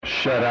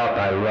Shut up,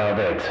 I love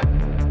it.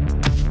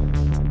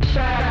 Shut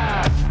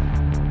up.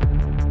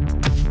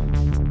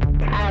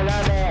 I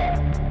love it.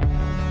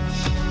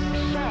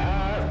 Shut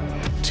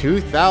up.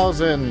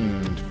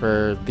 2,000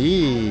 for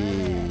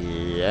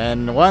B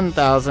and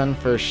 1,000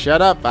 for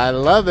Shut Up, I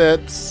Love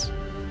It.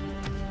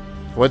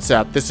 What's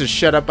up? This is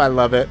Shut Up, I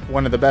Love It,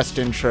 one of the best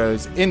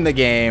intros in the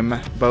game,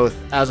 both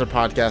as a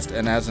podcast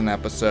and as an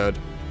episode.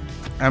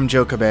 I'm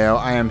Joe Cabello.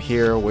 I am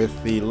here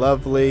with the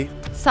lovely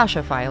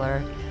Sasha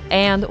Filer,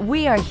 and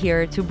we are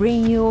here to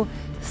bring you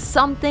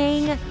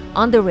something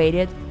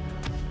underrated,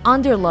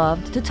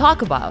 underloved to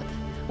talk about.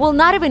 Well,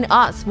 not even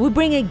us. We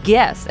bring a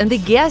guest, and the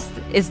guest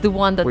is the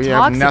one that talks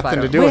about it. We have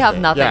nothing to do with with it. it.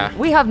 Nothing. Yeah.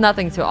 We have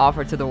nothing to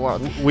offer to the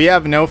world. We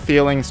have no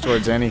feelings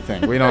towards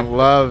anything. We don't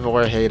love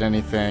or hate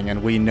anything,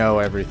 and we know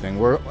everything.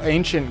 We're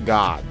ancient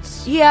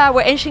gods. Yeah,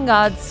 we're ancient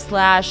gods /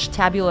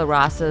 tabula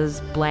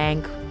rasas,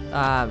 blank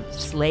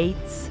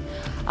slates.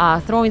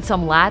 Throwing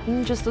some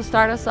Latin just to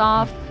start us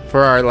off.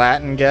 For our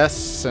Latin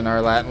guests and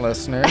our Latin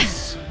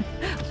listeners.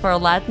 For our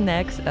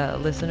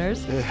Latinx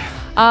listeners.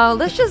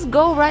 Let's just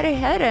go right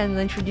ahead and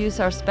introduce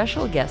our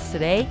special guest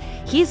today.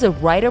 He's a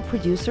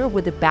writer-producer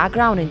with a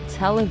background in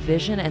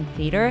television and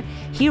theater.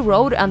 He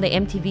wrote on the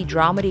MTV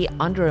dramedy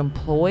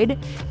Underemployed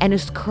and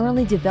is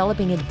currently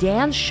developing a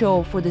dance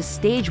show for the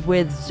stage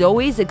with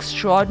Zoe's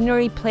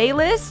Extraordinary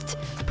Playlist.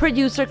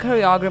 Producer,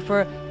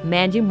 choreographer,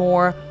 Mandy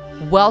Moore.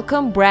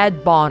 Welcome,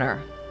 Brad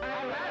Bonner.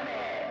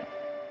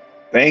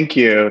 Thank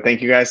you.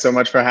 Thank you guys so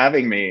much for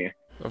having me.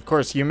 Of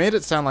course, you made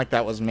it sound like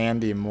that was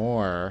Mandy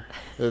Moore.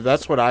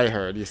 That's what I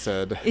heard. You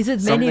said Is it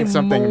something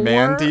Mandy Moore?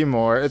 Mandy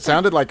Moore. It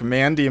sounded like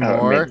Mandy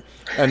Moore,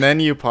 and then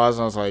you paused,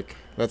 and I was like,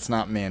 "That's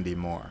not Mandy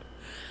Moore."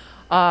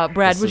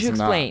 Brad, This would you is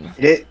not.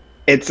 explain?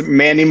 It's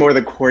Mandy Moore,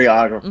 the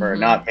choreographer,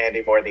 not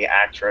Mandy Moore, the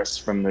actress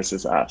from This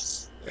Is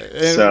Us.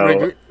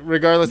 So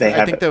Regardless, they I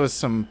have think it. there was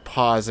some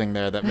pausing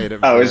there that made it.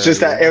 Oh, it's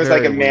just that it was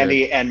like a very Mandy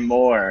weird. and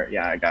Moore.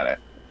 Yeah, I got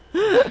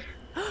it.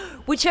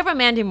 Whichever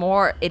Mandy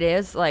Moore it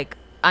is, like,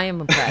 I am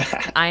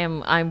impressed.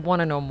 I want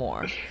to know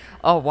more.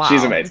 Oh, wow.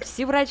 She's amazing.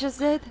 See what I just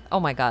did? Oh,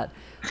 my God.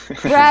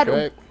 Brad,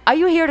 great. are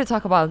you here to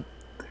talk about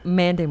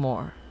Mandy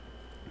Moore?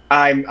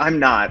 I'm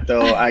not,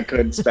 though. I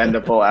could spend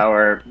a full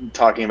hour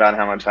talking about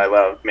how much I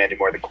love Mandy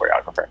Moore, the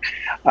choreographer,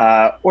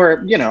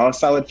 or a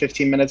solid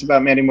 15 minutes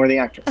about Mandy Moore, the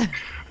actress.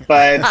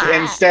 But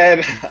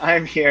instead,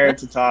 I'm here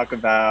to talk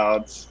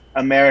about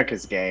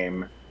America's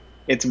Game.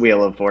 It's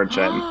Wheel of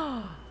Fortune.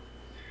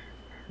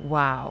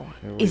 Wow.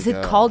 Here we Is it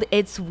go. called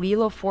It's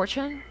Wheel of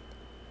Fortune?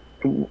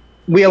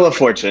 Wheel of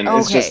Fortune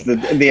is Okay.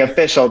 just the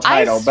official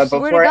title, but swear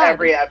to before God.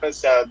 every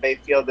episode, they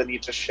feel the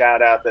need to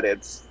shout out that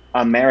it's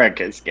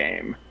America's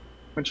Game,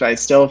 which I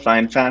still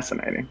find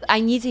fascinating.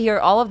 I need to hear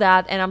all of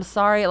that, and I'm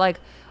sorry, like,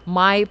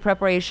 my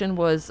preparation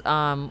was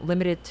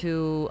limited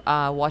to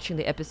watching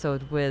the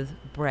episode with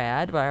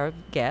Brad, our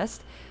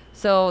guest.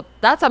 So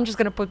I'm just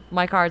going to put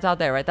my cards out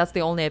there, right? That's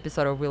the only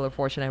episode of Wheel of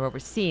Fortune I've ever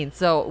seen.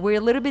 So we're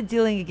a little bit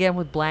dealing again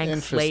with blank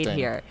slate Interesting.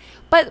 here.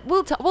 But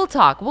we'll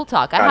talk. I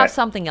Got have it.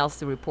 something else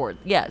to report.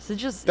 Yeah, so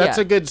just, That's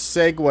yeah. a good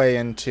segue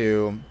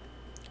into.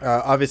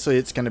 Obviously,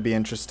 it's going to be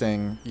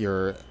interesting.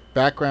 Your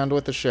background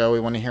with the show. We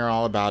want to hear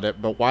all about it.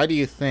 But why do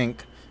you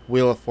think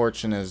Wheel of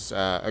Fortune is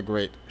a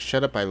great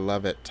 "Shut Up, I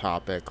Love It"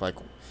 topic? Like,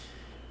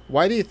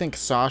 why do you think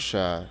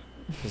Sasha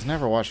has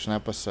never watched an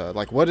episode?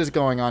 Like, what is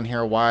going on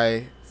here?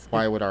 Why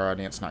would our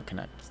audience not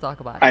connect? Let's talk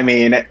about it. I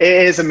mean, it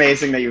is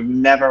amazing that you've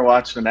never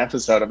watched an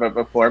episode of it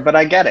before, but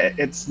I get it.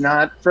 It's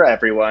not for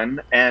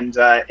everyone, and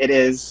it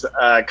is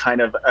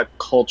kind of a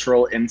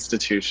cultural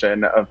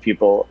institution of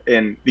people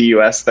in the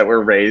U.S. that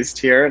were raised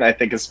here, and I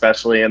think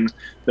especially in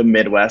the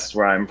Midwest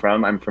where I'm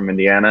from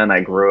Indiana, and I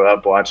grew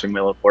up watching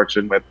Wheel of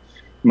Fortune with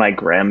my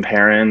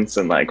grandparents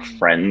and like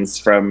friends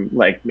from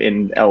like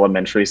in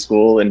elementary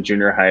school and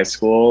junior high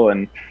school,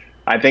 and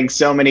I think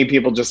so many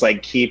people just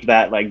like keep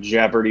that like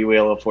Jeopardy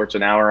Wheel of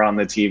Fortune hour on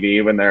the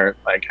TV when they're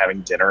like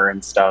having dinner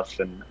and stuff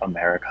in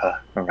America,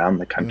 around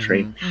the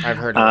country. Mhm. I've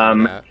heard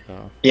about that.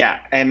 So. Yeah,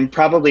 and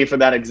probably for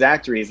that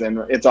exact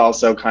reason, it's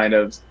also kind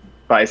of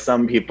by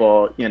some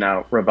people,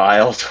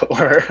 reviled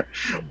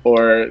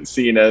or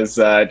seen as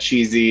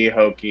cheesy,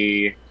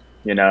 hokey,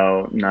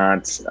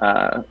 not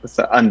so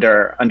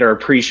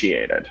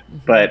underappreciated.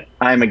 But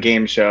I'm a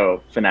game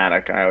show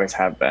fanatic. I always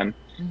have been.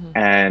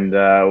 And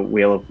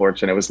Wheel of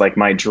Fortune, it was like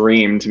my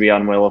dream to be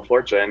on Wheel of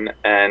Fortune,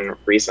 and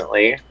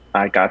recently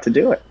I got to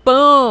do it.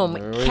 Boom!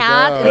 There we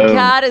Cat, go. the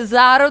cat is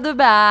out of the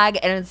bag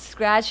and it's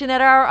scratching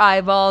at our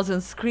eyeballs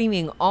and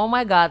screaming, "Oh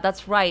my God,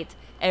 that's right,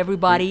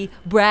 everybody!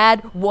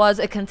 Brad was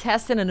a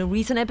contestant in a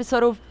recent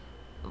episode of."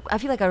 I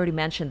feel like I already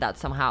mentioned that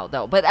somehow,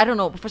 though, but I don't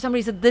know. For some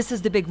reason, this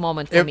is the big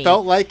moment for me. It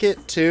felt like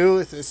it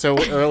too. So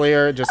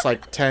earlier, just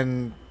like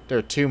 10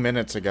 or 2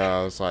 minutes ago,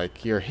 I was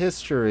like, your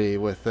history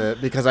with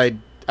it, because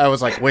I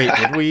was like, wait,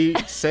 did we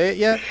say it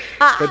yet?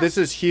 But this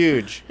is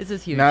huge. This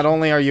is huge. Not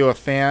only are you a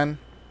fan,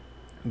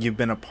 you've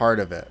been a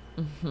part of it.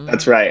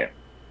 That's right.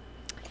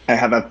 I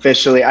have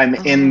officially, I'm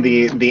in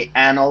the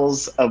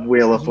annals of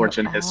Wheel of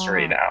Fortune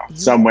history now, You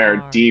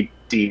somewhere are. deep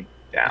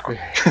down.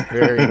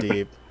 Very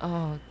deep.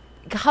 Oh,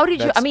 How did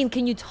you? I That's- mean,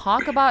 can you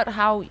talk about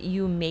how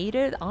you made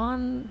it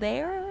on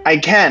there? I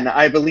can.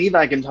 I believe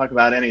I can talk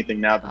about anything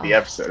now that the Oh,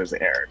 episode has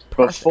aired.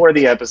 perfect. Before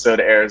the episode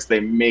airs, they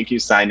make you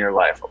sign your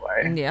life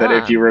away. That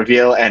Yeah. if you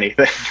reveal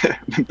anything,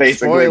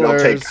 basically they'll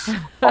take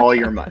Spoilers. all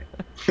your money.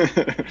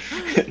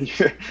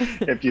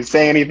 If you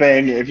say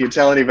anything, if you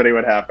tell anybody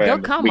what happened, They'll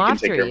come we can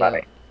after take your you.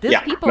 money. These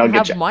Yeah, people they'll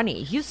get have you.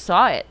 money. You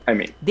saw it. I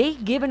mean,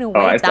 They've given I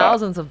away saw it.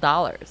 thousands of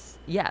dollars.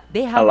 Yeah,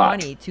 they have lot.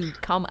 money to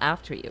come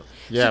after you.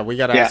 Yeah, we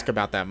got to Yeah. ask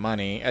about that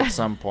money at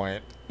some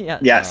point. Yeah.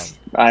 yes,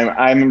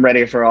 I'm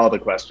ready for all the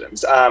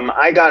questions.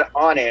 I got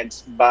on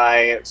it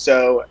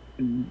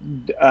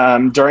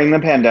during the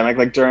pandemic,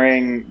 like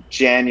during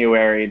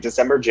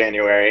December,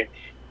 January,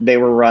 they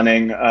were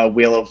running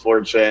Wheel of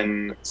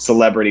Fortune,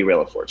 Celebrity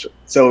Wheel of Fortune.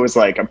 So it was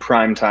like a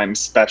primetime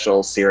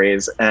special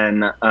series.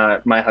 And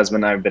my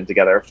husband and I have been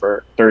together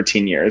for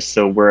 13 years.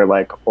 So we're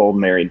like old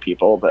married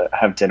people that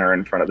have dinner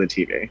in front of the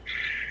TV.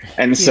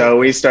 And so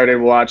we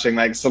started watching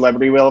like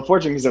Celebrity Wheel of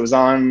Fortune because it was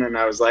on. And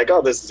I was like,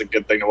 oh, this is a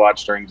good thing to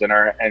watch during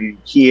dinner. And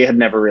he had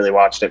never really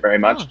watched it very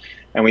much. Oh.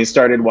 And we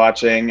started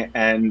watching,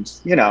 and,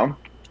 you know,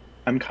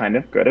 I'm kind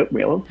of good at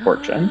Wheel of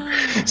Fortune.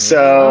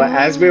 So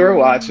as we were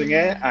watching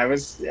it, I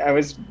was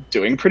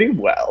doing pretty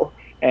well.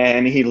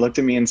 And he looked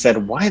at me and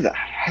said, "Why the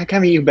heck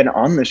haven't you been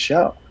on the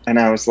show?" And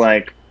I was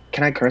like,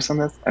 "Can I curse on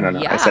this?" I don't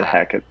know. I said Yeah.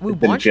 heck. It We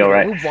didn't want you. feel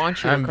right. We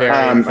want you. I'm to very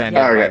correct. offended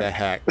Yeah. by Okay. the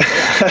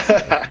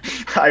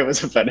heck. I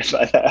was offended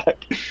by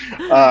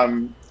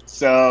that.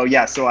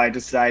 So I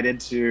decided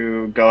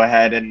to go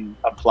ahead and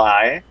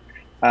apply.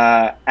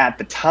 At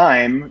the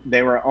time,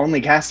 they were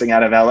only casting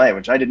out of LA,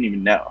 which I didn't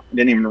even know. I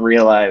didn't even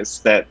realize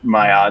that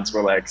my odds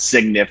were like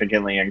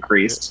significantly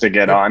increased to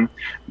get on.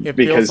 It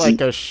Because- feels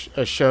like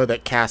a show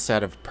that casts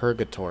out of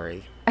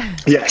purgatory.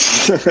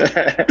 Yes,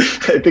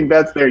 I think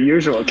that's their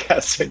usual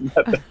casting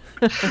method.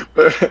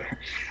 But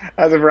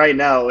as of right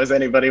now, it was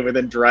anybody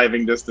within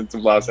driving distance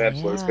of Los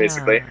Angeles, Yeah.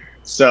 basically.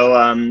 So,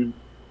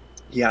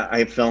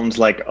 I filmed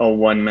like a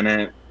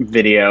 1-minute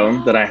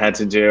video that I had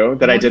to do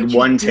that I What did did you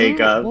one do? take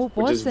of, What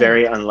which was is it?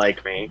 very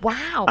unlike me.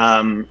 Wow.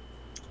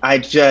 I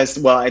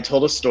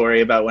told a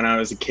story about when I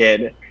was a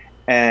kid,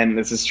 and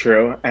this is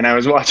true. And I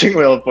was watching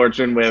Wheel of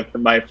Fortune with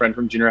my friend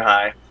from junior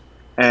high,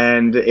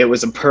 and it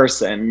was a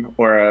person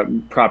or a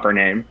proper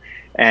name.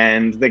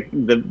 And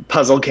the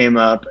puzzle came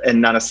up,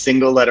 and not a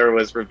single letter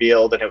was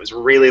revealed, and it was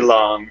really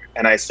long.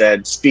 And I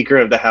said, "Speaker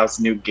of the House,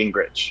 Newt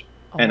Gingrich,"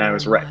 and I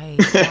was right.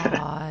 Oh my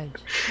God.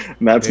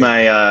 And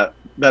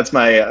that's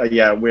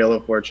my Wheel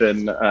of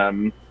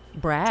Fortune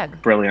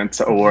Brag. Brilliance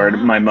Award,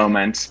 Wow. my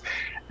moment.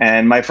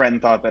 And my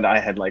friend thought that I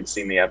had like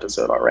seen the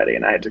episode already,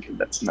 and I had to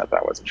convince him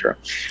that wasn't true.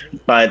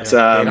 But they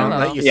don't Hello.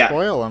 let you yeah.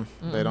 spoil them.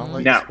 They don't let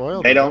you no,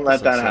 spoil they those don't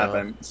let that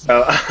episodes,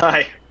 so-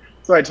 happen.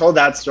 So I told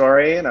that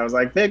story, and I was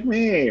like, "Pick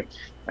me."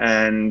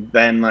 And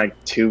then like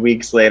 2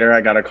 weeks later, I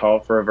got a call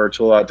for a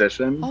virtual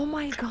audition. Oh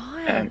my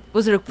God. And-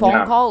 Was it a phone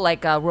yeah. call,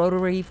 like a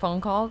rotary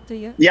phone call to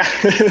you? Yeah.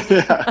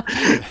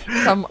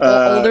 Some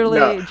elderly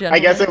no, gentleman? I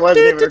guess it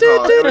wasn't even a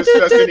call. It was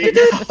just an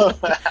email.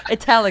 A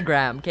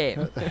telegram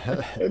came.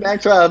 In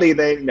actuality,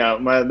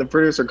 the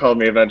producer called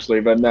me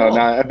eventually, but no, Oh.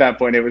 not at that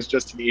point. It was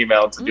just an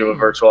email to do a Mm.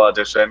 virtual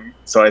audition.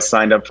 So I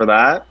signed up for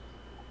that,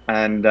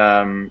 and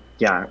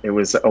it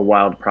was a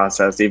wild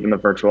process. Even the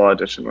virtual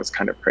audition was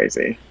kind of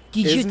crazy.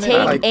 Did you Isn't it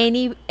take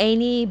like-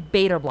 any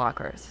beta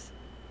blockers?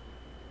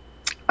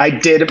 I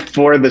did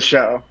for the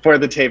show, for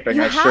the taping.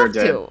 You I have sure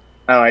did. to.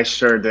 Oh, I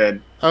sure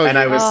did. Oh, And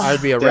I was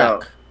I'd be a still-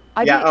 wreck.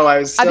 I'd yeah. be- I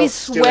was I'd be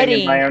still stewing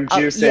in my own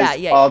sweating. juices Yeah,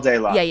 yeah. all day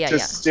long. Yeah, yeah,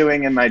 just yeah.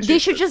 stewing in my juices. They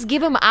should just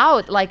give them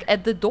out like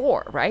at the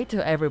door, right,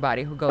 to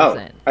everybody who goes Oh,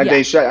 in.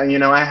 they should.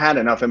 I had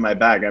enough in my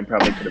bag. I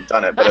probably could have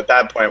done it, but at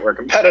that point, we're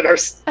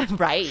competitors.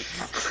 Right.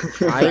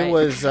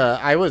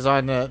 I was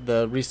on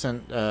the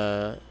recent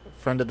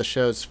friend of the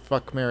show's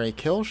Fuck, Marry,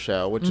 Kill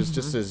show, which is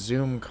just a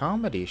Zoom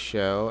comedy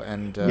show,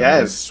 and I was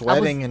Yes.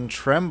 sweating and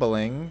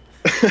trembling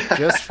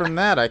just from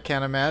that. I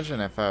can't imagine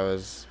if I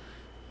was.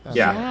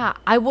 Yeah. Yeah,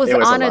 I was, It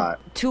was a on it lot.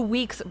 2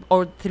 weeks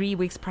or 3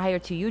 weeks prior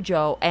to you,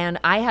 Joe, and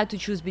I had to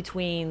choose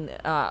between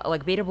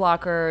like beta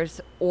blockers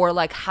or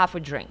like half a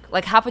drink.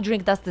 Like half a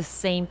drink, that's the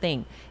same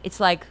thing. It's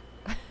like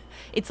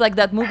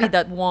that movie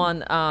that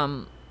won.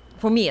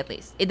 For me, at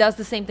least, it does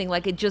the same thing.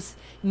 Like it just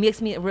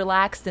makes me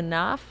relaxed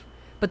enough,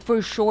 but for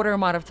a shorter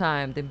amount of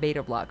time than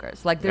beta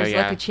blockers. Like there's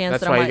like a chance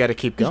That's that why I you might- got to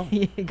keep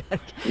going. You gotta-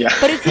 Yeah.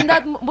 But it's in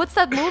that. What's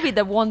that movie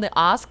that won the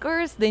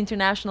Oscars? The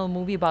international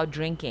movie about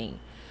drinking.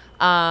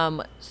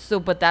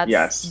 But that's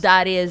Yes.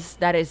 that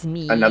is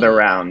me. Another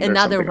round or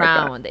Another something like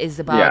that. round is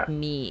about Yeah.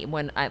 me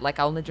when I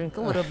only drink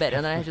a little bit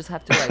and then I just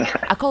have to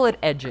I call it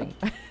edging,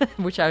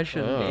 which I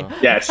shouldn't Oh. be.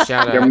 Yes,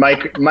 Shout your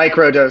out.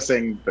 micro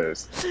dosing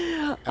boost.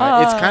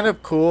 It's kind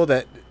of cool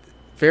that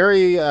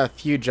very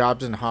few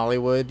jobs in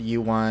Hollywood you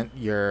want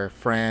your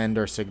friend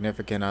or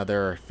significant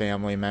other or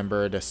family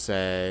member to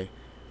say,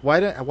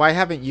 why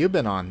haven't you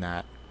been on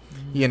that?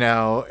 You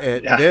know,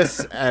 Yeah.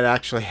 it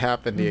actually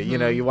happened to you. You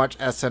know, you watch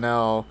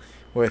SNL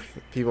with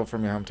people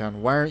from your hometown.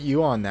 Why aren't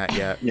you on that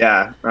yet?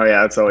 Yeah. Oh,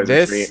 yeah. It's always a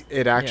This, treat.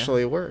 it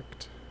actually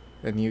worked.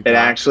 and you It got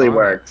actually on it.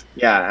 worked.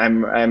 Yeah,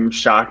 I'm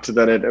shocked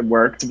that it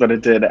worked, but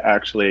it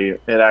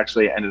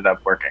actually ended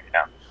up working.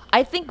 Yeah.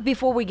 I think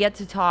before we get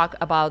to talk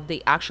about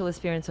the actual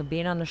experience of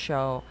being on the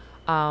show,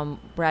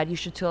 Brad, you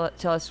should tell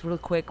us real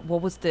quick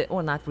what was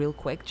or not real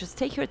quick, just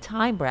take your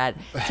time, Brad.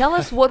 Tell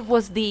us what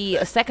was the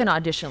second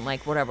audition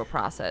like, whatever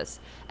process.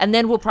 And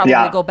then we'll probably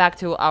Yeah. go back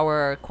to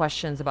our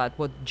questions about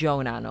what Joe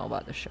and I know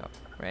about the show,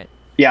 right?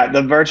 Yeah,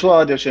 the virtual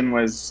audition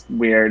was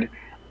weird.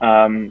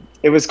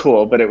 It was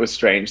cool, but it was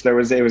strange. It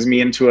was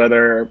me and two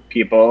other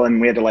people,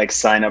 and we had to like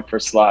sign up for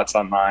slots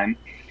online.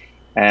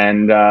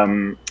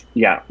 And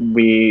yeah,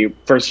 you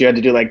had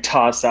to do like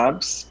toss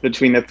ups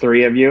between the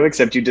three of you,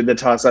 except you did the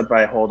toss up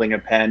by holding a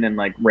pen and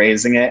like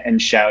raising it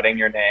and shouting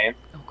your name.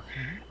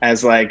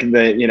 As like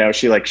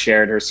she like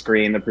shared her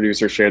screen, the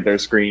producer shared their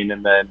screen,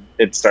 and then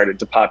it started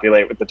to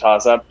populate with the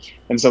toss up.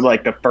 And so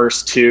like the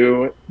first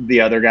two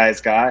the other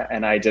guys got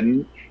and I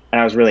didn't. And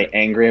I was really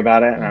angry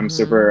about it. And I'm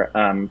super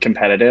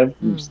competitive.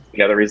 Which is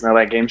the other reason I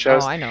like game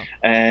shows. Oh, I know.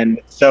 And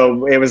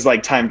so it was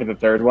like time for the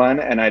third one.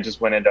 And I just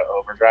went into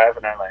overdrive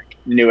and I like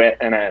knew it.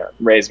 And I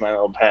raised my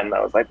little pen and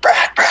I was like,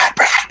 Brad,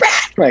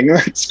 like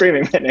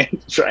screaming my name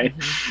to try and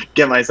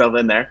get myself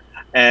in there.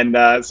 And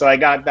so I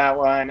got that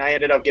one. I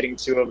ended up getting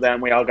two of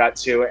them. We all got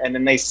two. And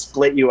then they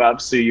split you up.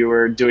 So you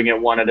were doing it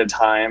one at a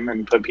time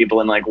and put people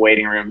in like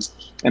waiting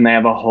rooms. And they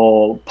have a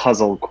whole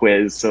puzzle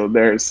quiz. So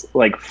there's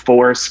like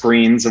 4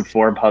 screens of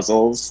 4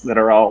 puzzles that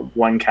are all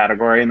one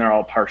category and they're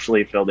all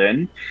partially filled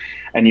in.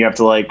 And you have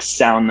to like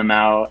sound them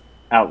out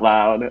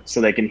loud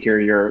so they can hear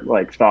your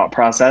like thought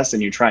process.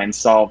 And you try and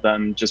solve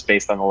them just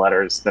based on the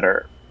letters that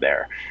are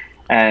there.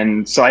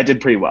 And so I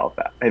did pretty well with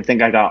that. I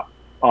think I got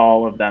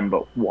all of them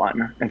but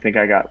one. I think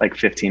I got like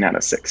 15 out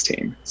of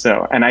 16.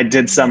 So, and I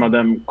did some of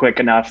them quick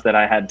enough that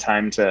I had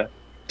time to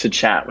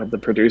chat with the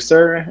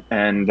producer,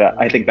 and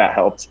I think that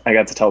helped. I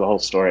got to tell the whole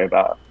story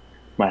about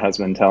my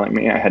husband telling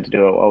me I had to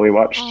do it while we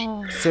watched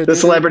So the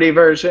celebrity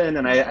version,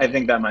 and I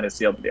think that might have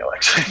sealed the deal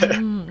actually.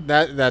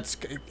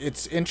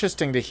 It's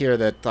interesting to hear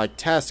that like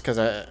test, because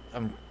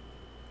I'm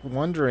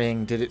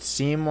wondering, did it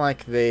seem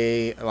like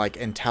they like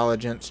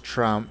intelligence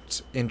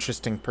trumped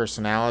interesting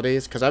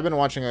personalities? Because I've been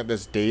watching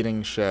this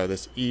dating show,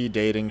 this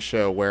dating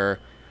show, where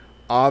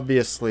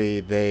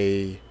obviously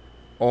they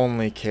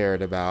only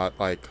cared about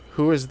like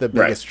who is the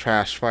biggest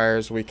trash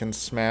fires we can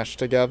smash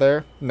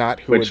together, not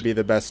who would be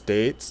the best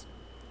dates.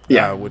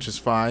 Yeah, which is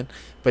fine.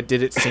 But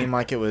did it seem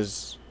like it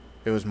was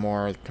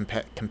more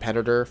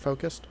competitor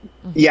focused?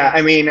 Yeah,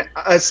 I mean,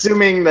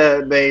 assuming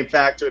that they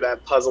factored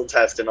that puzzle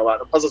test in a lot.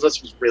 The puzzle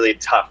test was really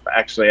tough,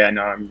 actually. I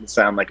know I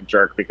sound like a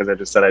jerk because I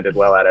just said I did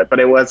well at it, but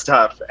it was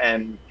tough.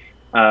 And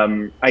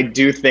I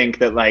do think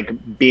that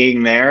like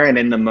being there and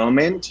in the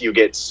moment, you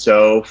get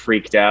so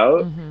freaked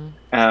out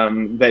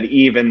that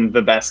even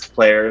the best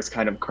players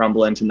kind of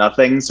crumble into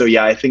nothing. So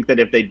yeah, I think that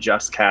if they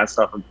just cast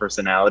off of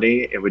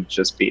personality, it would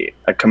just be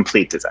a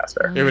complete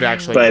disaster. It would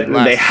actually, but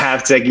they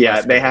have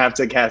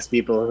to cast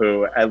people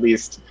who at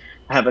least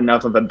have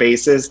enough of a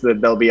basis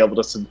that they'll be able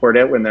to support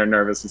it when they're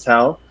nervous as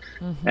hell.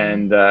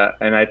 And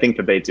I think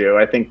that they do.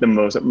 I think the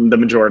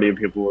majority of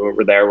people who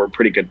were there were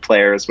pretty good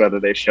players, whether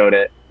they showed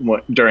it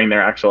during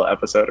their actual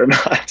episode or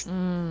not.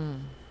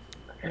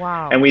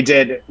 Wow. And we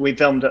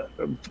filmed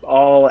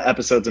all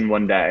episodes in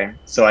one day.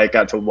 So I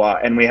got to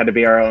watch, and we had to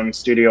be our own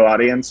studio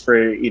audience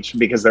for each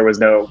because there was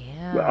no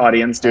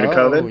audience due to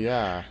COVID. Oh,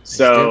 yeah.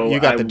 So you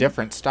got the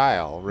different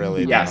style,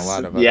 really, than a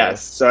lot of others.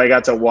 Yes. So I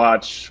got to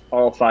watch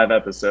all 5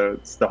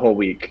 episodes the whole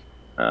week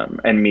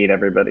and meet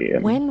everybody.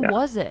 And, when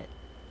was it?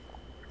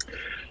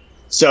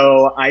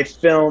 So I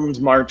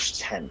filmed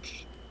March 10th.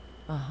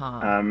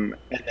 And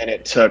then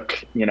it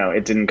took,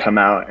 it didn't come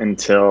out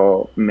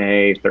until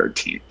May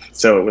 13th.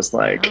 So it was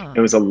like,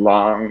 it was a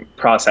long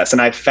process.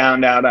 And I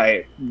found out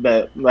after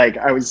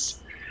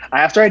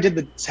I did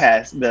the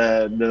test,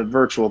 the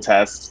virtual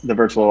test, the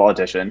virtual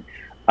audition,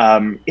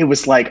 it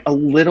was like a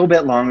little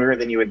bit longer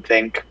than you would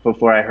think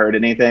before I heard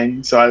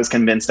anything. So I was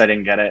convinced I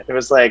didn't get it. It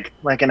was like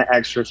an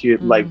extra few,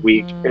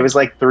 week. It was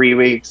like 3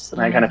 weeks.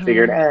 And I kind of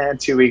figured,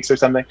 2 weeks or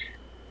something.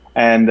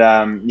 And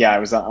I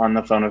was on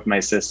the phone with my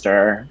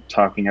sister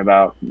talking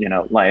about,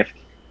 life.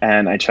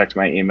 And I checked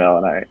my email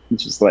and I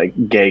just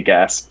like gay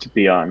gasped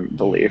beyond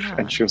belief.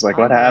 And she was like,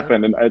 what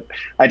happened? And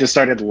I just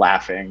started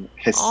laughing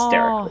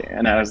hysterically.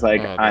 And I was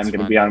like, I'm going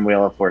to be on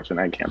Wheel of Fortune.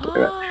 I can't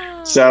believe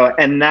it. So,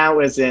 and that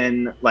was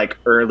in like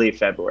early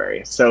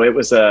February. So it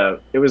was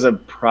a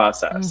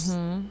process.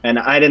 And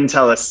I didn't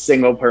tell a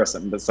single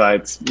person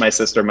besides my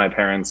sister, my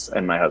parents,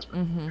 and my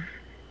husband.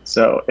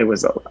 So it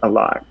was a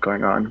lot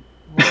going on.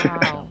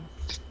 Wow.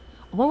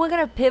 Well, we're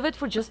going to pivot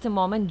for just a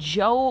moment.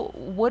 Joe,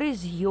 what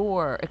is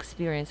your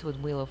experience with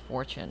Wheel of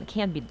Fortune? It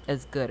can't be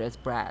as good as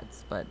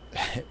Brad's, but...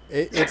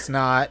 it's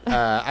not.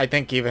 I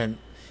think even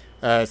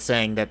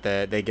saying that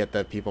they get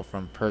the people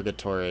from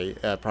Purgatory,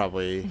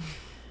 probably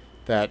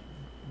that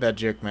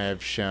joke may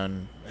have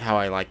shown how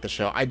I like the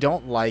show. I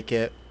don't like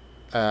it.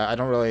 I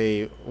don't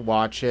really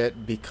watch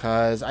it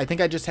because I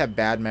think I just have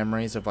bad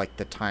memories of like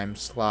the time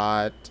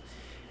slot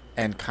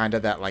and kind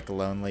of that like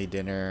lonely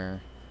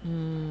dinner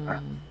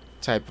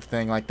type of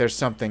thing. Like there's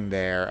something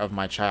there of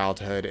my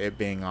childhood, it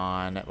being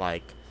on at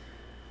like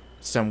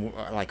some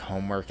like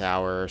homework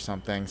hour or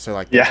something. So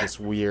like there's this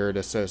weird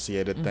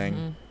associated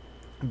thing.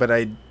 But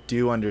I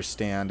do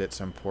understand its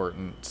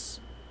importance.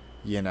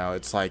 You know,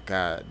 it's like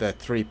the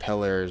three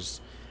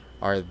pillars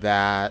are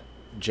that,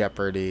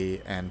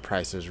 Jeopardy, and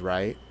Price is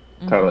Right.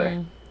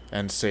 Totally.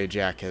 And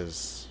Sajak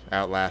has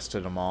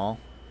outlasted them all.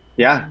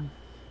 Yeah.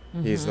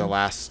 He's the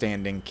last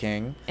standing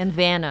king. And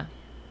Vanna.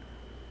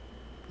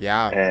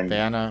 Yeah, And-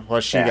 Vanna.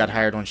 Well, she got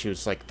hired when she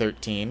was like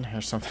 13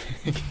 or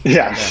something.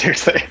 Yeah,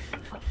 seriously.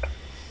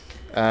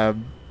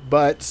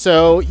 But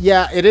so,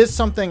 yeah, it is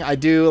something I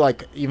do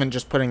like. Even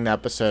just putting the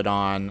episode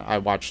on, I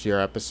watched your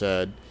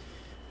episode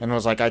and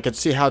was like, I could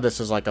see how this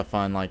is like a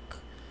fun, like,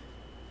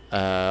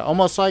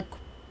 almost like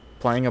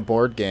playing a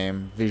board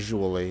game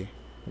visually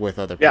with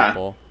other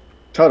people.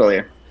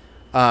 Totally.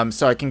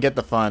 So I can get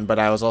the fun, but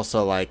I was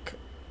also like,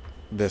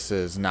 this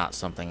is not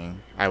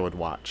something I would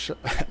watch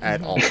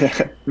at all.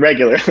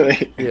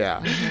 Regularly.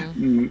 Yeah.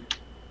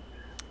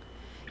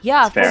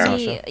 Yeah, It's fair. for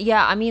me,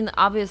 yeah, I mean,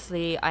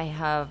 obviously, I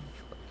have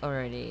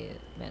already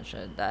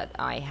mentioned that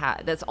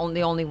that's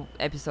the only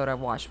episode I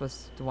watched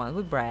was the one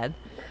with Brad.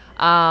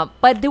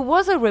 But there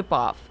was a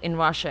ripoff in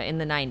Russia in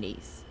the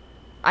 90s.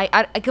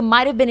 It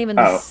might have been even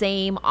the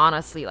same,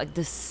 honestly, like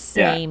the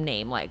same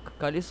name, like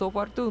Колесо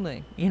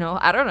Fortuny. You know,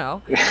 I don't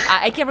know.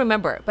 I can't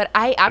remember, but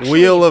I actually.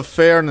 Wheel of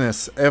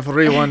Fairness.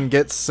 Everyone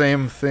gets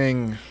same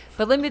thing.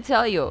 But let me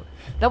tell you,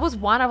 that was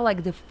one of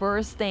like the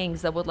first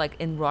things that was like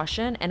in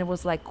Russian, and it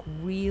was like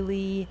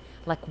really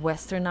like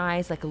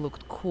westernized, like it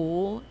looked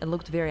cool, it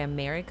looked very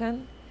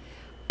American,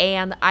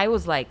 and I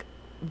was like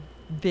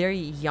very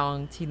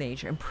young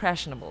teenager,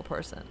 impressionable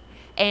person,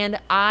 and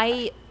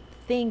I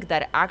think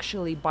that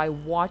actually by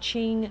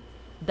watching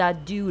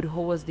that dude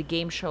who was the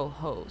game show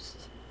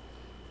host,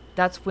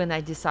 that's when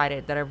I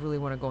decided that I really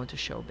want to go into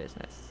show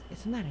business.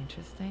 Isn't that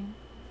interesting?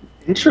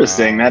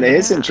 Interesting. That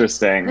is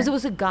interesting. Because it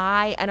was a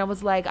guy, and I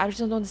was like, I just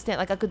don't understand.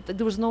 Like,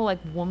 there was no like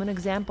woman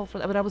example for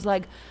that, but I was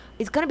like,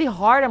 it's gonna be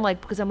hard. I'm like,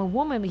 because I'm a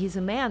woman, he's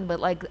a man, but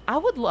like, I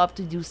would love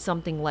to do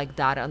something like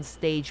that on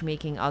stage,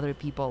 making other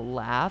people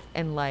laugh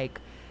and like,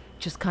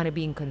 just kind of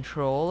be in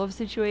control of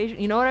situation.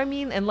 You know what I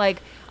mean? And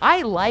like,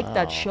 I like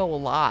that show a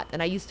lot,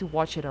 and I used to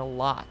watch it a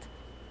lot.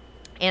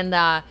 And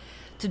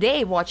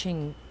today,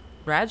 watching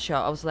Brad's show,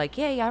 I was like,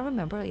 I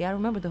remember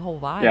the whole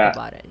vibe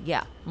about it.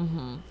 Yeah.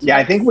 Mm-hmm. Yeah,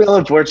 I think Wheel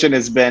of Fortune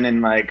has been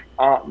in like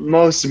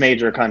most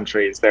major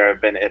countries. There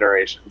have been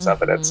iterations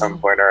of it at some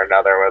point or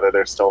another. Whether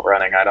they're still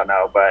running, I don't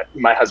know. But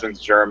my husband's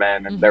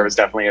German, and there was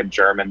definitely a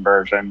German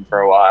version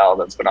for a while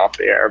that's been off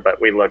the air. But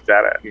we looked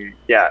at it, and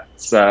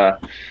it's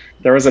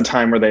there was a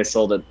time where they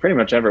sold it pretty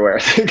much everywhere, I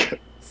think.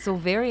 So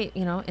very,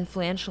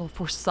 influential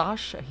for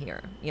Sasha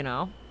here,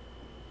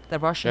 the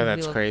Russian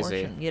that's Wheel of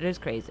crazy. Fortune. It is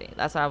crazy.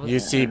 That's how I was.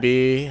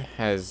 UCB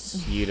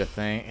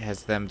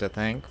has them to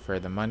thank for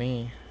the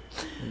money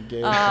you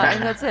gave.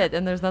 And that's it.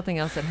 And there's nothing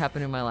else that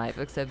happened in my life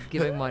except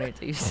giving money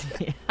to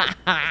UCB.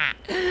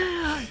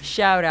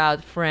 Shout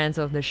out, friends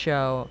of the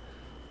show.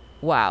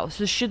 Wow.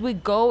 So should we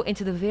go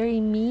into the very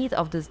meat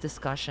of this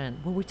discussion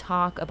where we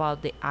talk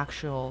about the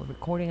actual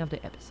recording of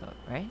the episode,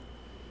 right?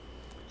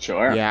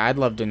 Sure. Yeah, I'd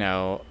love to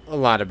know a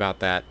lot about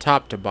that,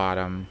 top to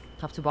bottom.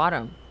 Top to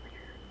bottom.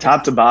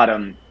 Top to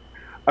bottom.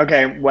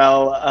 Okay,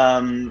 well,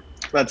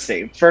 let's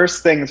see.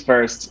 First things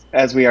first,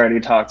 as we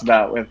already talked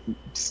about with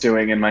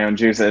stewing in my own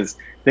juices,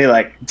 they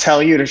like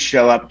tell you to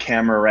show up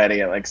camera ready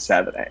at like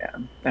 7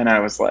 a.m. And I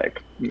was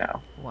like, no,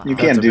 Wow. you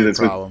That's can't a do big this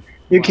problem.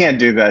 You can't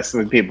do this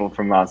with people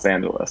from Los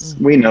Angeles.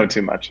 We know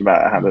too much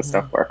about how this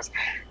stuff works.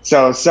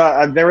 So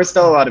there were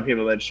still a lot of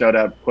people that showed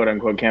up, quote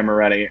unquote, camera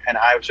ready. And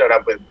I showed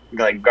up with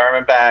like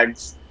garment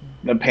bags,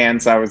 the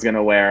pants I was going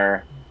to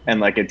wear, and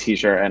like a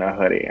t-shirt and a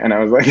hoodie. And I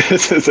was like,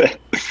 this is it.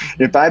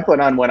 If I put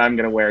on what I'm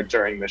going to wear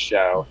during the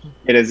show,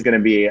 it is going to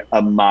be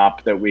a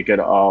mop that we could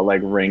all like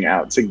wring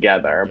out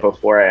together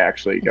before I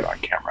actually get on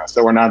camera.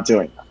 So we're not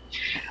doing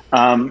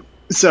that.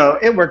 So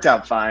it worked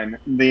out fine.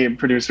 The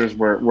producers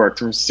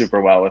worked super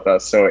well with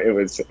us. So it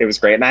was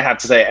great. And I have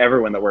to say,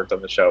 everyone that worked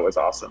on the show was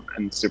awesome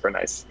and super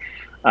nice.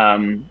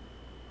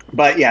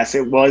 But yes,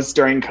 it was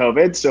during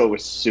COVID, so it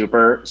was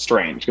super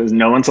strange because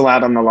no one's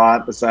allowed on the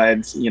lot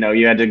besides,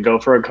 you had to go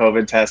for a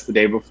COVID test the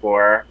day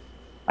before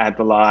at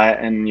the lot,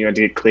 and you had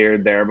to get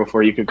cleared there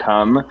before you could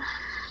come.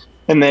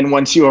 And then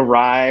once you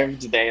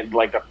arrived,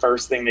 the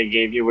first thing they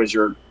gave you was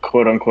your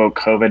quote unquote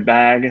COVID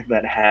bag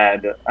that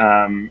had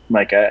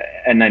like a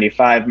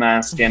N95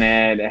 mask in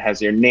it. It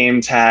has your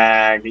name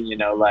tag,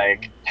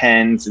 like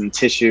pens and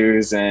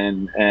tissues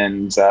and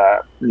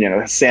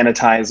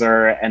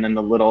sanitizer, and then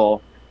the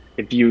little.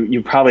 If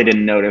you probably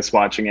didn't notice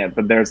watching it,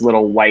 but there's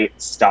little white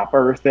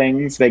stopper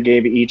things they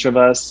gave each of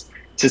us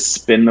to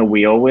spin the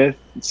wheel with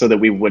so that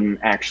we wouldn't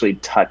actually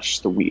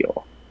touch the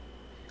wheel.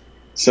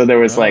 So there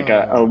was like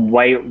a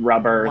white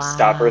rubber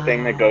stopper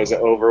thing that goes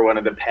over one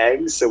of the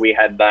pegs. So we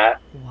had that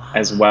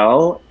as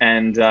well.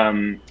 And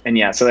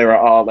yeah, so they were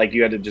all like,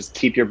 you had to just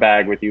keep your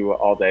bag with you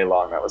all day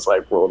long. That was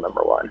like rule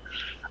number one.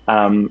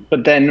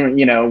 But then,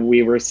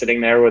 we were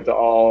sitting there with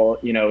all,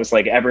 it was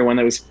like everyone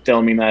that was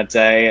filming that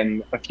day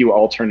and a few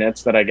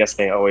alternates that I guess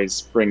they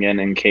always bring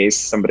in case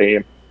somebody,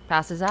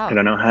 Passes out. I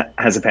don't know,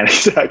 has a panic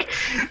attack.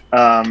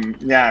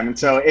 And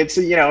so it's,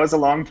 it was a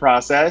long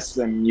process,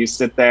 and you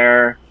sit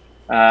there.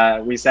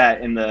 We sat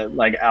in the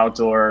like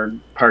outdoor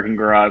parking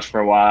garage for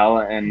a while,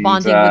 and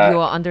Bonding with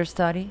your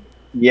understudy.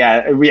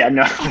 Yeah,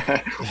 no.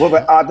 Well,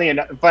 but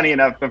funny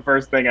enough, the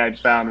first thing I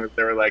found was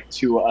there were like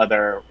 2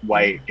 other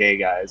white gay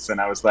guys, and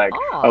I was like,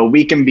 "Oh,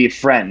 we can be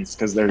friends,"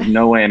 because there's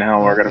no way in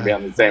hell we're gonna be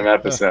on the same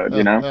episode,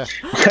 you know.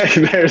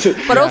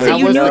 But also,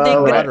 you knew they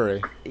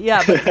camaraderie.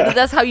 Yeah, but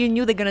that's how you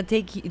knew they're gonna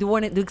take.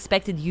 They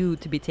expected you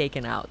to be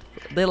taken out.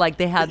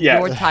 They had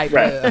your type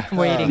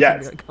waiting.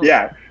 Yes,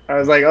 yeah. I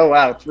was like, "Oh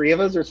wow, 3 of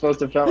us are supposed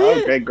to film.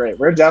 Okay, great.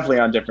 We're definitely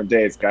on different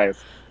days,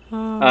 guys."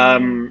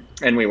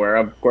 And we were,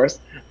 of course.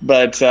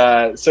 But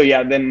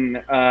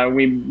then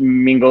we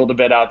mingled a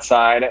bit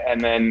outside,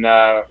 and then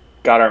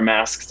got our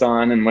masks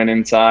on and went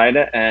inside.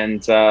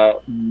 And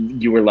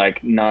you were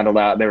like not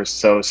allowed. They were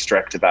so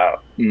strict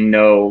about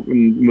no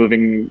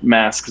moving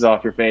masks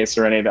off your face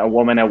or anything. A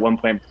woman at one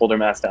point pulled her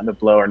mask down to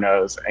blow her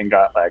nose and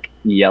got like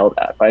yelled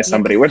at by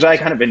somebody, which I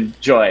kind of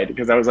enjoyed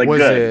because I was like,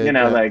 was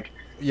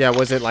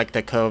it like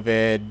the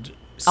COVID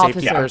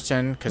safety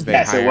person? Because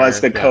it was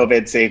the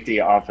COVID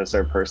safety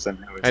officer person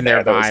who was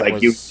there. That was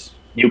like,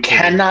 you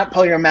cannot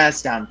pull your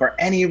mask down for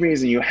any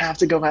reason. You have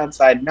to go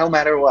outside no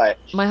matter what.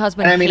 My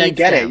husband. And I mean, I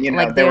get them. it. You know,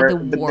 like there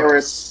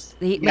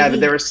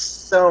were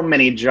so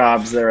many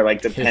jobs that were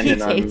like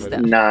dependent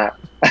on not.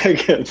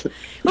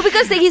 Well,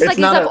 because he's like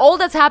all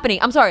that's happening.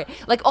 I'm sorry,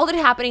 like all that's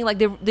happening, like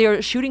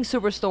they're shooting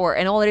Superstore,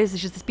 and all it is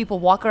just these people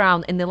walk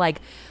around and they're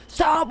like,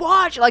 "Stop,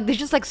 watch!" Like they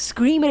just like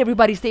scream at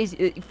everybody's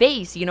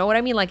face. You know what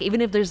I mean? Like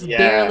even if there's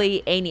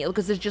barely any,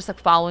 because they're just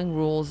like following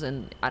rules,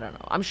 and I don't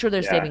know. I'm sure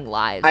they're saving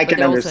lives. I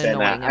can understand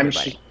that.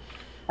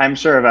 I'm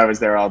sure if I was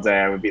there all day,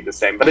 I would be the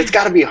same. But it's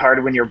got to be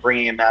hard when you're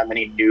bringing in that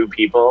many new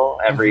people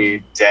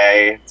every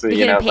day. So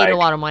you're getting paid a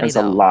lot of money. It's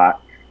a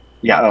lot.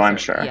 Yeah, I'm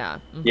sure. Yeah.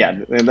 Mm-hmm.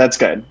 Yeah, that's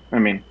good. I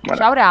mean,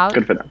 whatever. Shout out.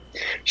 Good for them.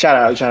 Shout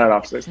out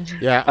officers.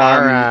 Mm-hmm.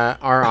 Yeah,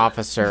 our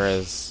officer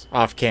is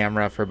off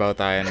camera for both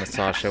I and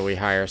Natasha. We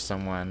hire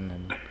someone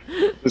and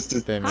just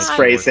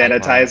spray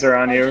sanitizer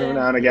on you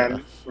now and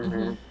again. Yeah.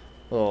 Mm-hmm.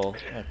 Oh,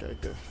 okay,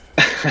 good.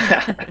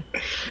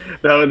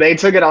 So they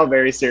took it all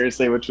very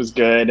seriously, which was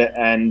good.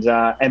 And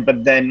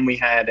but then we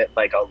had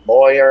like a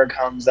lawyer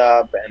comes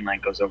up and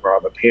like goes over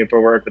all the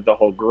paperwork with the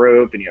whole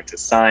group, and you have to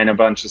sign a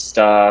bunch of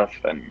stuff,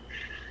 and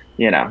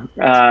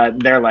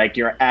they're like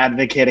your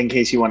advocate in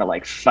case you want to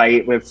like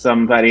fight with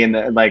somebody and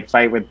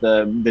fight with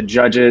the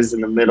judges in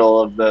the middle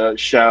of the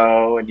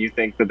show, and you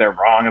think that they're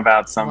wrong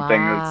about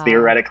something. Wow.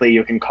 Theoretically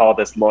you can call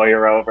this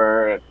lawyer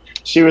over.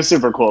 She was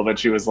super cool, but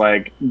she was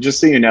like, just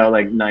so you know,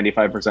 like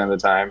 95% of the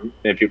time,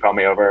 if you call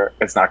me over,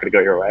 it's not going to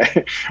go your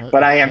way.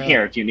 But I am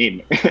here if you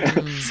need me.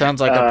 Sounds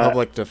like a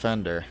public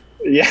defender.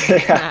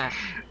 Yeah.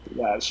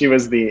 Yeah, she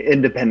was the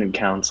independent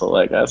counsel,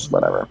 I guess,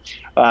 whatever.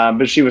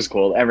 But she was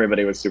cool.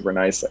 Everybody was super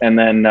nice. And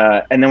then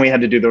we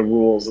had to do the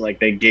rules. Like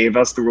they gave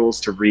us the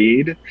rules to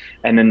read,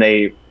 and then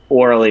they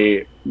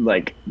orally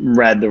like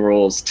read the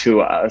rules to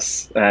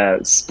us,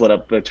 split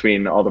up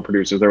between all the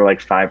producers. There were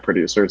like 5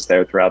 producers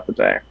there throughout the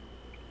day.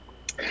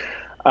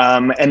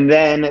 And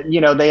then,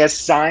 they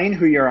assign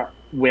who you're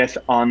with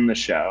on the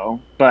show,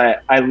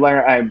 but I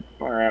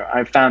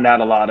found out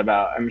a lot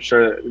about, I'm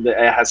sure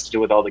that it has to do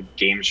with all the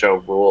game show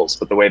rules,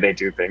 but the way they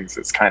do things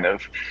is kind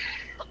of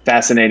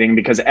fascinating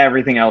because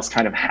everything else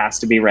kind of has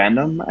to be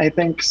random, I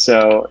think.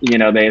 So,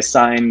 they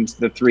assigned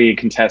the 3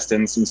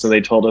 contestants, and so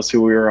they told us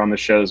who we were on the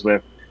shows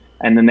with,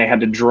 and then they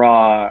had to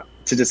draw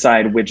to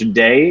decide which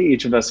day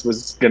each of us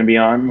was going to be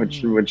on,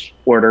 which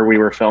order we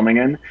were filming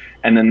in,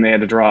 and then they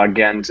had to draw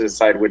again to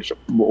decide which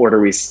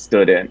order we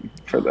stood in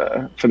for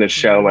the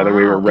show, whether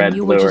we were red,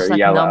 blue, or like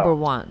yellow. Number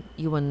one.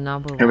 You were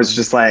number one. It was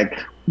just like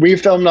we were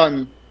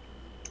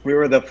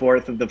the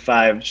 4th of the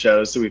 5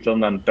 shows, so we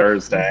filmed on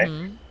Thursday.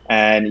 Mm-hmm.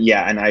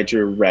 And I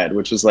drew red,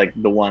 which was like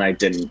the one I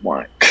didn't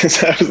want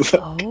because I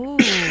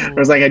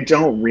was like, I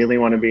don't really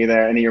want to be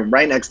there, and you're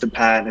right next to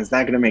Pat, and it's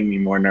not going to make me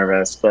more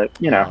nervous. But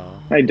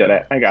I did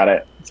it. I got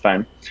it. It's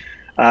fine.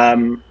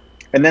 And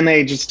then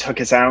they just took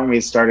us out, and we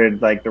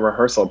started like the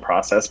rehearsal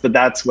process. But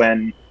that's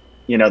when,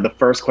 the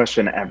first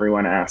question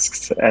everyone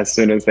asks as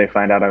soon as they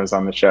find out I was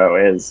on the show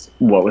is,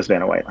 "What was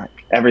Vanna White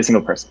like?" Every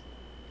single person.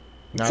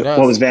 What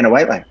was Vanna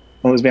White like?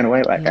 What was Vanna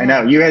White like? Yeah. I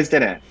know you guys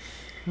didn't.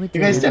 You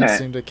guys didn't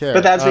seem to care.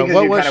 But that's because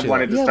you kind of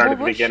wanted to start at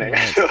the beginning.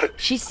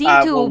 She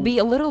seemed to be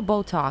a little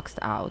Botoxed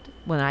out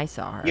when I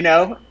saw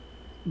her.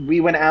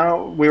 We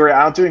were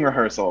out doing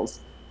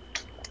rehearsals,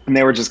 and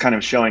they were just kind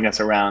of showing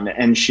us around,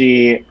 and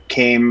she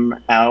came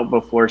out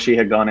before she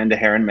had gone into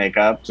hair and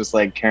makeup, just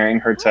like carrying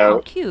her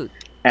tote. Oh, cute.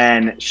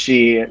 And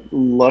she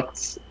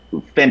looked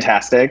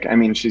fantastic. I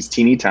mean, she's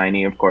teeny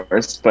tiny, of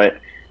course, but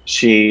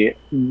she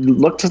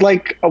looked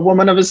like a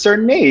woman of a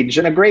certain age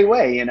in a great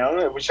way,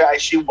 which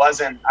she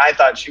wasn't. I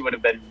thought she would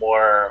have been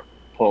more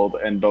pulled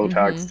and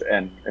Botoxed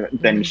and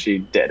than she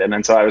did. And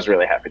then so I was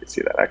really happy to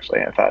see that,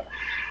 actually. I thought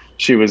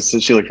she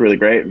looked really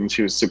great, and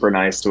she was super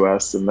nice to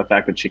us. And the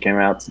fact that she came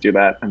out to do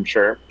that, I'm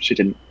sure she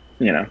didn't,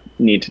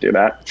 need to do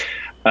that.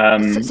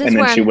 And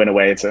then she went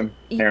away to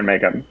hair and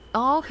makeup.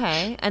 Oh,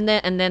 okay. And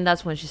then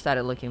that's when she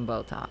started looking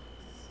Botox.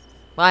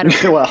 Well, I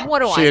don't know. Well, what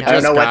do She I know?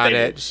 just know what got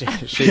they it. She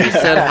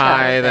said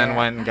hi, then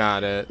went and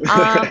got it.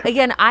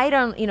 Again, I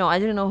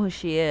didn't know who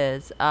she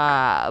is.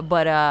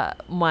 But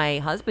my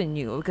husband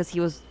knew, because he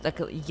was like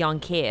a young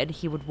kid.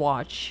 He would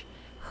watch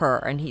her,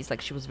 and he's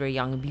like, she was very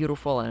young and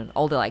beautiful, and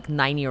all the like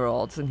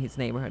 9-year-olds in his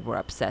neighborhood were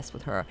obsessed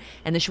with her.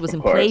 And then she was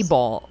in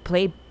Playball.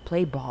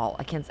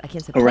 I can't say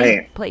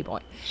Playboy.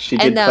 She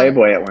did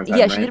Playboy at one time.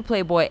 Yeah, right? she did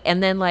Playboy,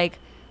 and then like.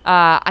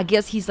 I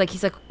guess he's like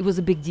it was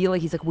a big deal.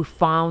 Like he's like, we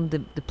found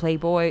the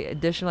Playboy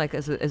edition like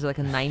as like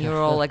a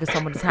 9-year-old like at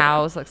someone's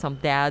house, like some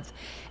dad's,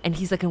 and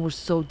he's like, and we're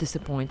so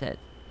disappointed.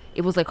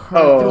 It was like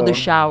her through the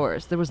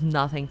showers. There was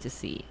nothing to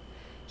see.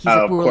 He's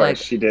like, we were of course, like,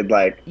 she did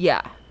like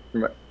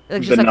like the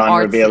just like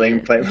non-revealing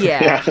artsy. Playboy.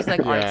 Yeah, just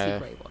like Yeah. artsy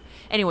Playboy.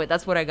 Anyway,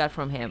 that's what I got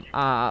from him.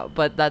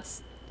 But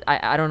that's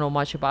I don't know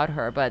much about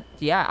her, but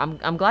yeah,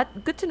 I'm glad.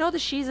 Good to know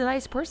that she's a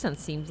nice person.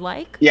 Seems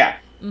like. Yeah.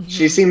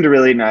 She seemed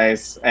really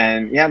nice,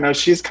 and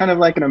she's kind of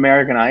like an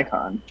American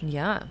icon.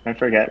 Yeah. I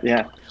forget.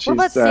 Yeah. What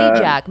about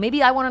Sajak?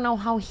 Maybe I want to know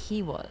how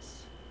he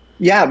was.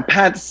 Yeah,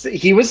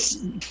 he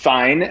was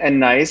fine and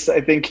nice.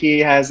 I think he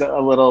has a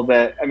little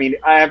bit. I mean,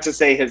 I have to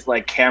say his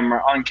like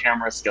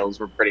on-camera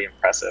skills were pretty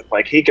impressive.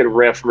 Like he could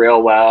riff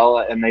real well,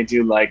 and they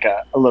do like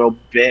a little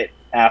bit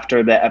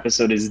after the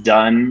episode is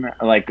done,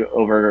 like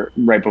over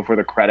right before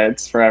the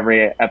credits for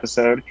every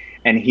episode.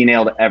 And he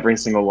nailed every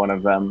single one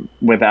of them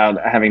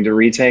without having to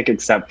retake,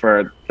 except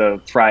for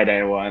the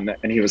Friday one.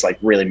 And he was like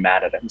really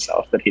mad at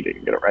himself that he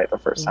didn't get it right the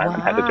first time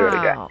and had to do it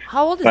again.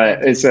 How old is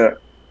But that? it's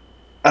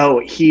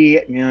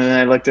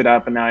I looked it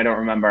up and now I don't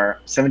remember.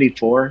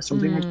 74,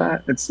 something like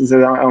that. It's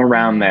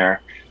around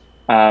there.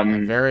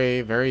 Very,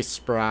 very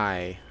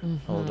spry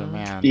older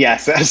man.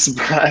 Yes, a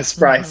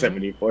spry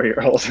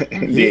 74-year-old.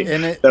 Indeed.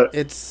 And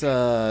it's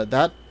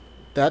that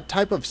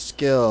type of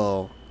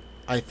skill.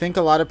 I think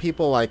a lot of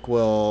people like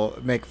will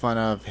make fun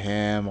of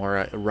him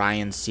or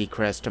Ryan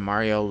Seacrest or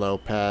Mario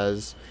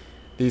Lopez.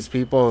 These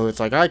people who it's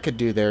like, I could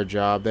do their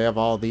job. They have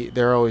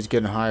they're always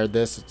getting hired.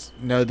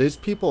 These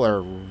people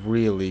are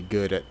really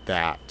good at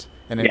that.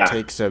 And it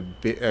takes a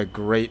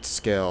great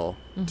skill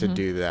to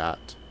do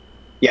that.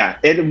 Yeah,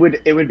 it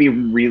would be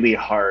really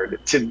hard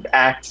to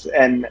act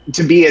and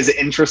to be as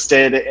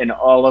interested in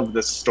all of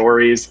the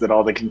stories that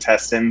all the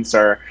contestants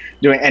are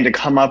doing, and to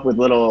come up with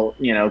little,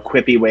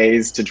 quippy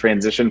ways to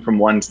transition from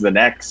one to the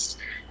next.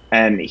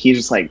 And he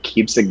just like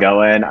keeps it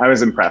going. I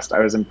was impressed.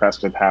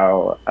 With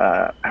how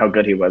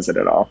good he was at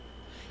it all.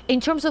 In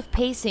terms of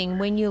pacing,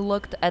 when you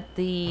looked at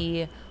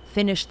the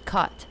finished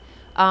cut,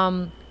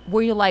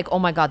 were you like, oh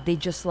my God, they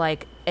just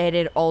like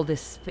edit all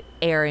this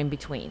air in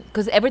between?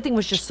 Because everything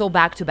was just so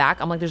back to back.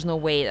 I'm like, there's no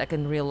way like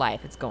in real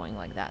life it's going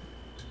like that.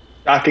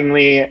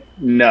 Shockingly,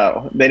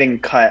 no. They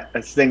didn't cut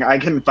a thing. I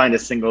couldn't find a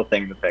single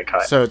thing that they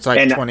cut. So it's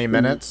like 20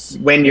 minutes?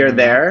 When you're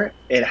there,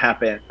 it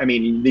happened. I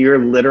mean, you're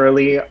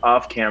literally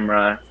off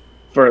camera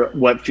for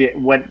what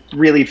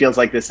really feels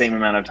like the same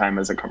amount of time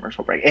as a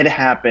commercial break. It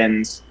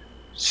happens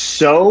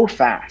so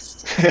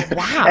fast.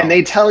 Wow. And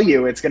they tell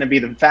you it's going to be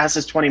the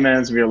fastest 20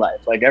 minutes of your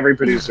life. Like every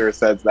producer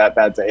says that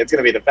day. It's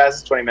going to be the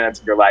fastest 20 minutes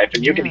of your life,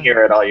 and you can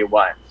hear it all you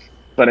want.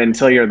 But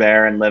until you're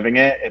there and living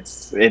it,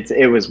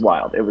 it was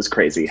wild. It was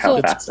crazy how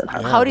fast it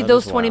happened. How did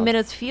those 20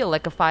 minutes feel?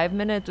 Like a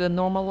 5-minute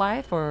normal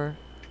life, or?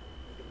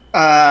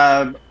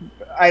 Gosh,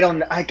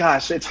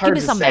 it's hard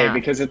to say math.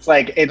 because it's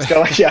like it's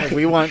going. Yeah,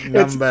 We want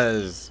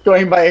numbers.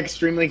 going by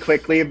extremely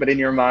quickly, but in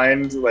your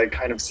mind, like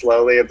kind of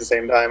slowly at the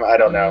same time. I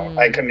don't know.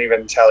 I couldn't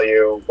even tell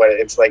you what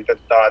it's like. The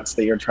thoughts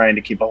that you're trying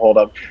to keep a hold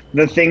of.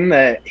 The thing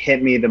that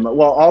hit me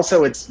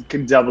also it's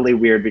doubly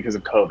weird because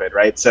of COVID,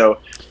 right? So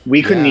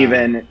we couldn't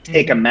even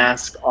take a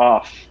mask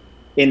off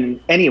in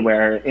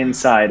anywhere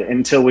inside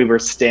until we were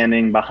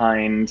standing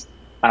behind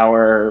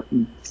our,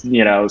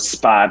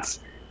 spots.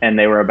 And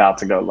they were about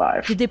to go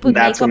live. Did they put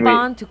makeup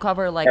on to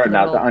cover like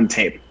on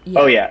tape?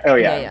 Yeah. Oh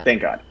yeah.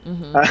 Thank God.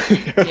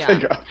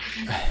 Thank God.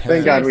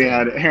 Thank God we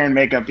had hair and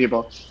makeup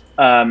people.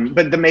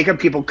 But the makeup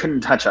people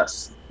couldn't touch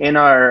us. In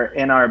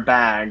our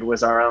bag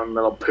was our own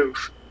little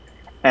poof,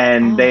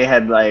 and they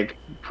had like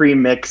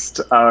pre-mixed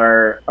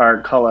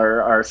our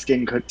color, our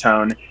skin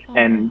tone,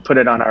 and put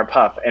it on our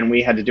puff, and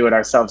we had to do it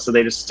ourselves. So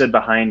they just stood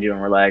behind you and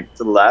were like,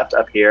 to the left,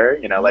 up here,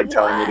 like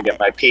telling me to get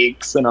my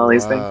peaks and all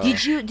these things.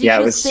 Did you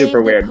it was save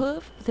super weird.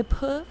 The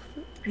puff?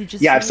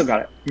 I've still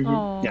got it.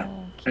 Yeah.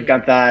 I've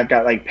got that. I've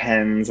got like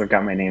pens. I've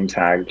got my name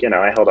tag.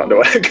 I held on to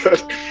what I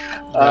could.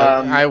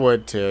 I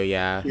would too.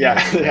 Yeah.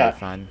 Yeah.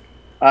 Fun.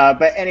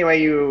 But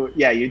anyway, you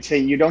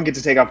don't get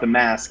to take off the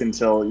mask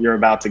until you're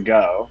about to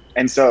go,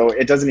 and so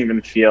it doesn't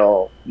even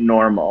feel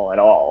normal at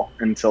all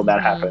until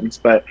that happens.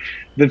 But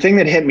the thing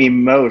that hit me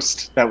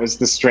most, that was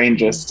the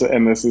strangest,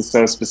 and this is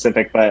so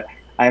specific, but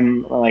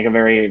I'm like a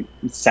very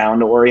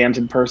sound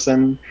oriented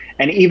person.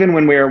 And even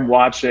when we were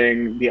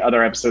watching the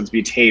other episodes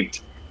be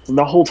taped,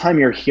 the whole time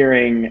you're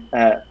hearing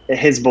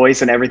his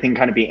voice and everything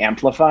kind of be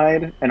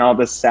amplified and all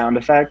the sound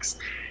effects.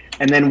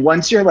 And then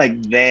once you're like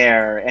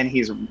there and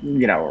he's,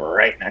 you know,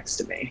 right next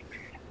to me,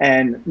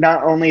 and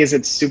not only is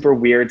it super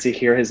weird to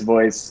hear his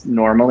voice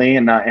normally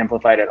and not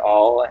amplified at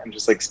all, and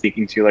just like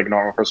speaking to you like a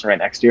normal person right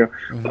next to you,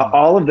 but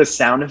all of the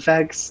sound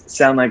effects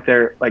sound like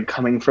they're like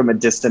coming from a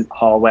distant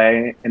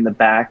hallway in the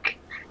back,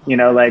 you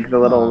know, like the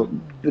little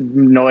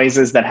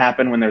noises that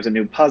happen when there's a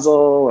new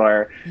puzzle,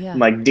 or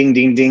like ding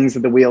ding dings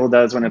that the wheel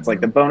does when it's like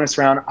the bonus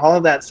round. All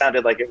of that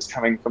sounded like it was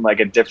coming from like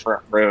a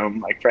different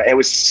room. Like it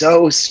was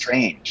so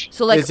strange.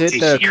 So like, is it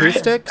the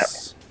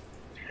acoustics?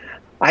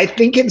 I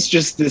think it's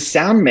just the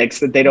sound mix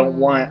that they don't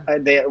want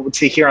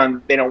to hear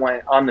on. They don't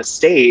want on the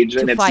stage,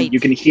 and you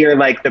can hear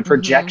like the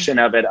projection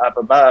of it up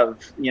above,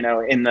 you know,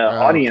 in the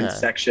audience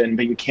section,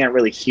 but you can't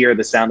really hear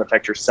the sound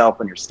effect yourself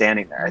when you're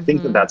standing there. I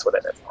think that's what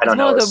it is. I don't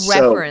know. It's more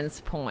the reference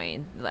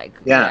point,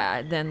 like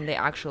than the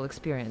actual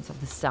experience of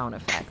the sound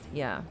effect.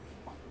 Yeah,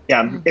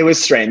 it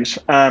was strange.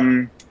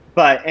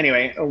 But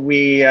anyway,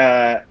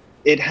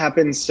 it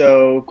happened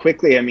so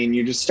quickly. I mean,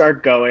 you just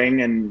start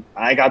going, and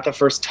I got the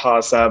first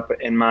toss up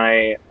in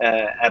my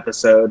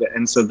episode.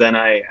 And so then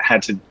I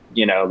had to,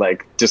 you know,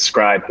 like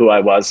describe who I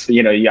was.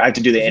 You know, you had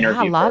to do the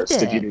interview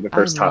first if you do the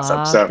first toss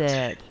up. So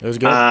it was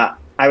good.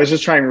 I was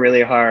just trying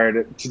really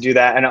hard to do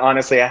that. And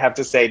honestly, I have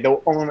to say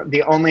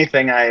the only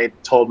thing I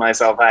told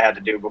myself I had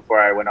to do before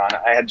I went on,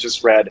 I had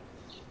just read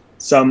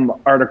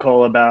some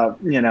article about,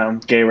 you know,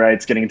 gay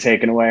rights getting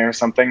taken away or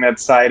something that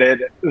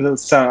cited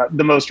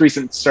the most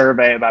recent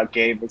survey about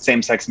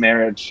same-sex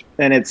marriage.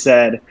 And it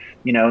said,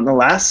 you know, in the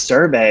last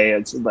survey,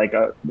 it's like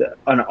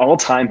an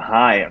all-time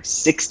high of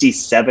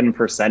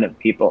 67% of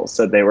people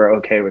said they were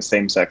okay with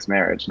same-sex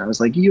marriage. And I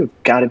was like, you've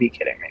got to be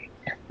kidding me.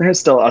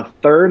 There's still a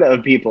third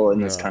of people in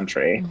this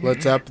country.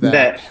 Let's up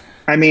that.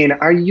 I mean,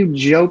 are you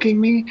joking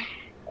me?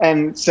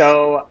 And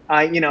so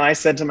I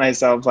said to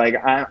myself, like,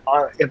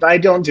 if I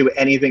don't do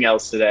anything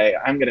else today,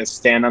 I'm going to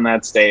stand on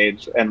that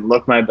stage and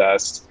look my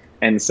best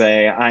and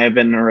say, I have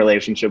been in a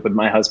relationship with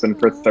my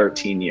husband for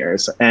 13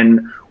 years.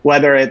 And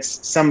whether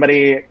it's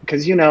somebody,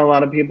 because, you know, a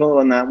lot of people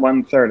in that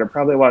 1/3 are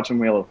probably watching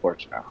Wheel of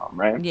Fortune at home,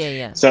 right?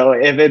 Yeah. So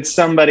if it's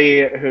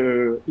somebody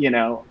who, you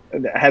know,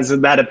 has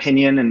that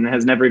opinion and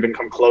has never even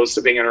come close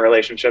to being in a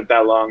relationship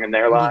that long in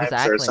their lives,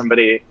 or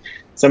somebody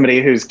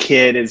whose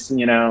kid is,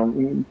 you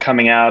know,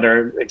 coming out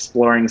or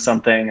exploring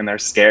something and they're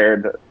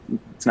scared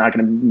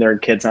their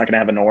kid's not gonna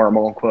have a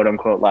normal quote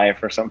unquote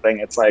life or something.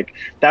 It's like,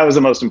 that was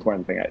the most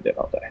important thing I did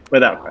all day,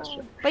 without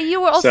question. But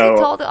you were also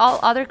told all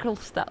other cool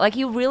stuff. Like,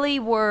 you really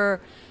were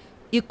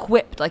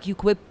equipped, like you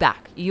quipped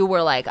back. You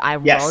were like, I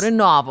wrote a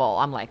novel.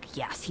 I'm like,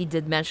 yes, he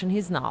did mention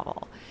his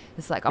novel.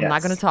 It's like, I'm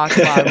not going to talk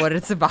about what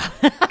it's about.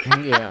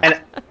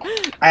 And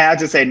I have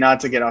to say, not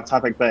to get off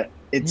topic, but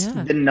it's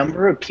the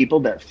number of people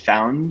that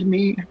found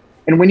me.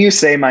 And when you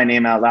say my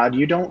name out loud,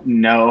 you don't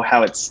know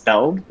how it's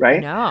spelled,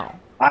 right? No.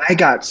 I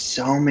got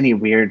so many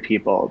weird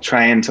people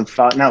trying to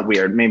not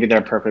weird, maybe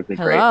they're perfectly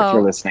great if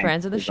you're listening.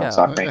 Friends of the show.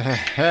 Right.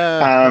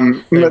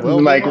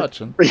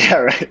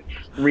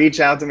 Reach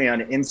out to me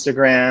on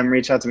Instagram,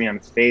 reach out to me on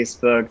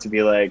Facebook to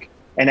be like,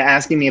 and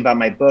asking me about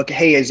my book.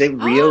 Hey, is it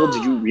real?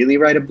 Did you really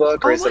write a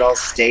book, or is it all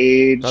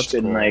staged? That's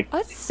and cool. like,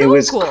 That's so it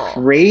was cool.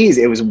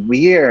 crazy. It was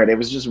weird. It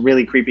was just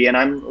really creepy. And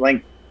I'm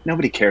like,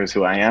 nobody cares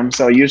who I am.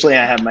 So usually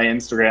I have my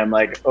Instagram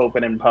like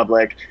open in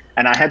public,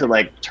 and I had to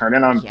like turn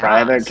it on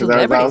private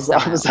because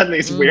all of a sudden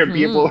these weird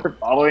people were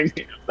following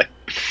me. Like,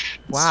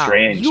 wow.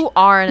 Strange. You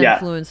are an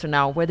influencer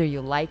now, whether you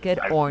like it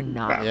or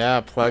not.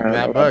 Yeah, plug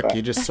that book.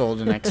 You just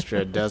sold an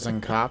extra dozen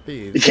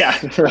copies. Yeah,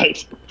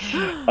 right.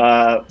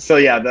 So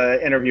yeah,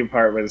 the interview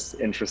part was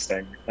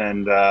interesting.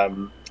 And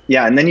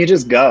and then you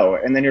just go,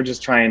 and then you're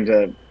just trying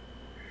to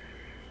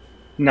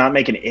not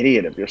make an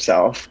idiot of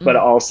yourself, but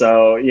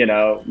also, you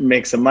know,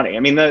 make some money. I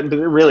mean,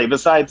 really,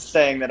 besides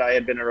saying that I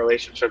had been in a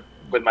relationship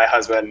with my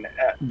husband,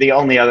 the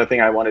only other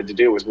thing I wanted to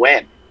do was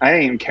win. I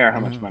didn't even care how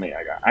much money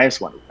I got. I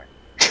just wanted to win.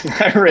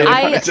 I really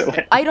wanted to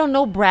win. I don't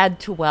know Brad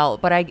too well,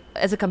 but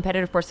as a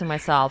competitive person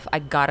myself, I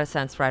got a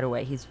sense right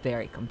away he's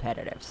very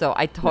competitive. So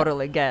I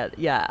totally get,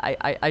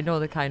 I know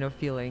the kind of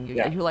feeling.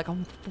 You're like,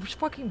 I'm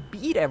fucking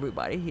beat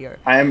everybody here.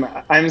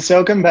 I'm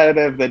so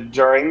competitive that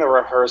during the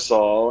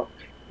rehearsal,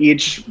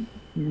 each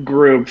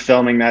group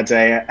filming that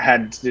day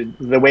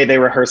the way they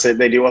rehearse it,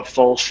 they do a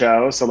full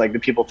show. So like the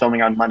people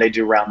filming on Monday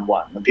do round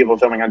 1, the people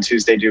filming on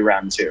Tuesday do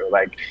round 2,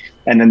 like,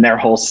 and then their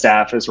whole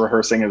staff is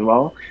rehearsing as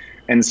well.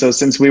 And so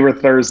since we were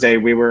Thursday,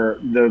 we were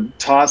the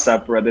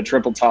toss-up, or the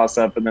triple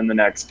toss-up, and then the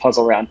next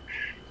puzzle round.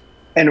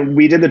 And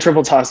we did the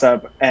triple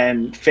toss-up,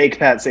 and fake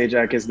Pat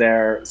Sajak is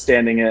there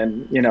standing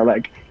in, you know,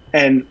 like,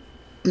 and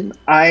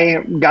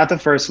I got the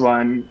first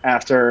one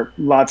after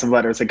lots of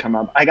letters had come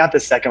up. I got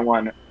the second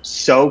one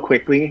so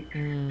quickly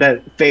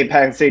that fake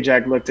Pat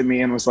Sajak looked at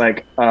me and was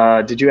like,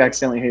 did you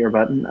accidentally hit your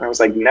button? And I was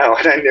like, no,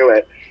 and I knew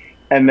it.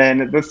 And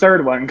then the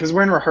third one, because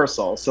we're in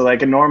rehearsal, so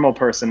like a normal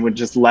person would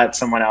just let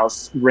someone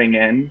else ring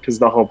in because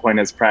the whole point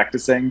is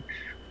practicing.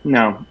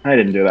 No, I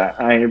didn't do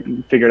that. I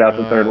figured out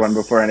the third one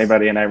before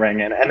anybody, and I rang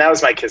in, and that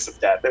was my kiss of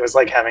death. It was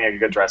like having a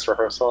good dress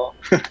rehearsal,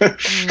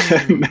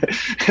 and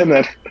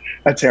then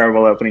a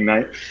terrible opening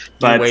night.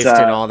 But you wasted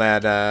all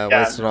that.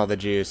 Wasted all the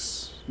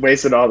juice.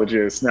 Wasted all the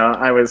juice. No,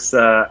 I was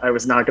not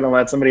going to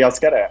let somebody else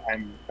get it.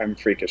 I'm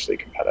freakishly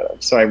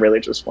competitive, so I really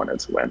just wanted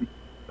to win,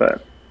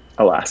 but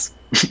alas.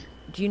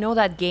 Do you know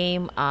that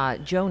game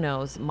Joe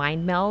knows,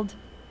 Mind Meld,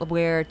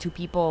 where two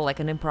people,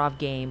 like an improv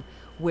game,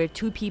 where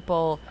two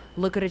people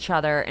look at each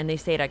other and they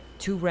say like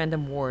two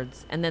random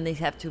words, and then they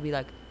have to be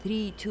like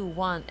 3, 2,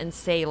 1 and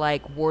say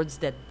like words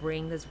that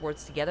bring these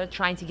words together,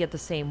 trying to get the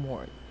same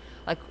word.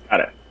 Like, got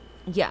it.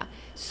 Yeah.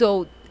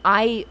 So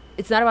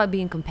it's not about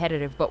being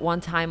competitive, but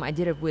one time I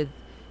did it with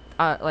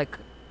like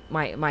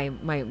my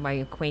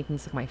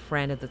acquaintance, like my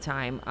friend at the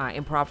time,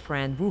 improv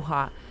friend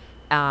Ruha,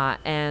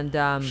 and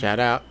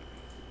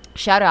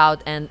shout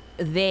out, and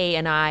they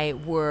and I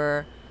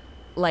were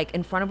like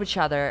in front of each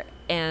other,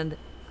 and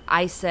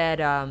I said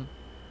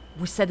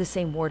we said the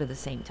same word at the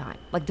same time,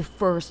 like the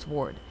first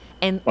word,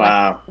 and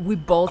wow. Like, we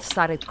both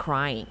started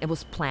crying. It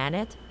was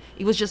planet.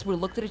 It was just, we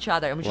looked at each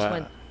other and we just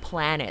went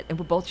planet, and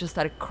we both just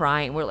started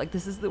crying. We're like,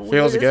 this is the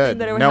weirdest thing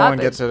that ever no happened.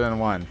 one gets it in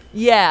one.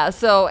 Yeah.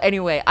 So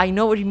anyway, I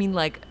know what you mean.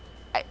 Like,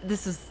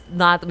 this is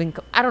not,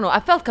 I don't know.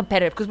 I felt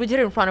competitive because we did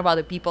it in front of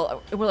other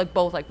people. We're like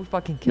both like, we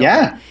fucking killed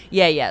it.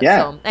 Yeah.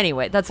 So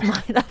anyway,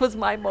 that was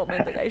my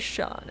moment. Like I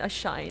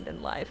shined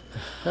in life.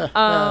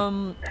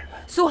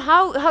 So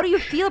how do you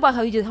feel about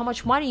how you did? How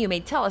much money you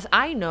made? Tell us.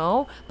 I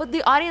know, but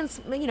the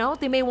audience,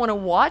 they may want to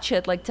watch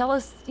it. Like, tell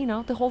us,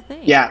 the whole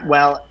thing. Yeah.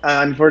 Well,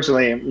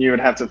 unfortunately, you would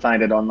have to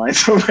find it online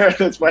somewhere at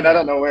this point. I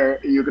don't know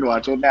where you can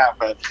watch it now,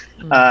 but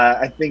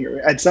I think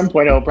at some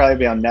point it'll probably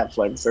be on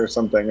Netflix or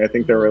something. I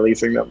think they're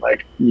releasing them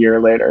like a year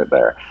later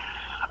there.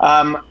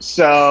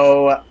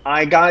 So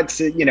I got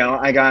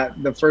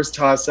the first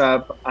toss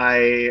up.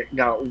 I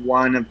got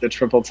one of the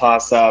triple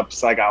toss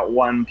ups. I got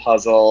one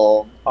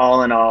puzzle.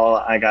 All in all,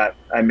 I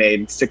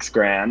made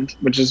 $6,000,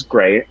 which is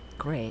great.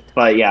 Great.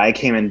 But yeah, I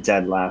came in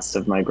dead last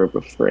of my group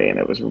of 3, and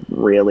it was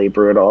really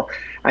brutal.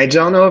 I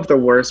don't know if the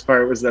worst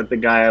part was that the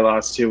guy I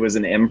lost to was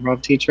an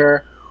improv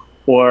teacher,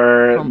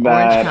 or from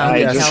that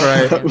I That's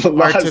just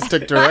right.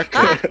 Artistic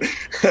director.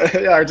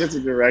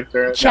 Artistic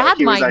director. Chad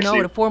No, might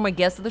know, the former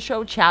guest of the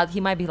show. Chad, he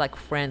might be like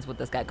friends with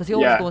this guy because he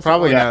always goes.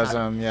 Probably to knows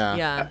him.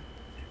 Yeah.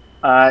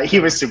 Yeah.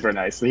 He was super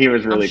nice. He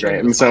was really sure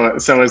great, he was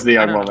and so was the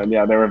young I don't woman.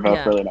 Yeah, they were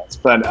both really nice.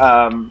 But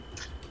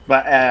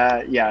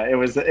yeah, it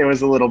was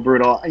a little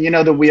brutal.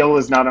 The wheel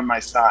was not on my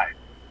side.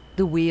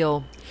 The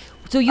wheel.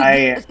 So you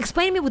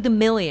explain to me with the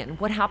million.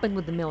 What happened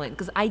with the million?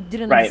 Because I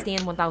didn't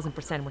understand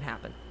 1,000% what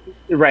happened.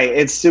 Right,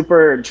 it's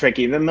super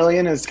tricky. The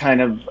million is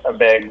kind of a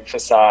big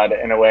facade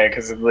in a way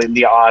because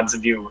the odds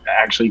of you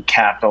actually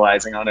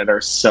capitalizing on it are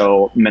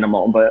so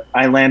minimal. But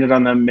I landed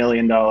on the $1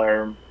 million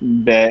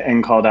bit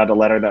and called out a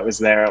letter that was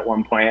there at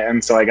one point,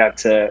 and so I got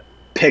to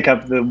pick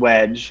up the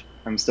wedge.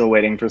 I'm still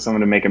waiting for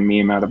someone to make a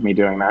meme out of me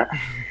doing that.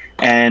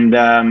 And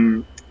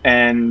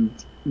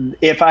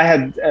if I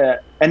had,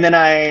 and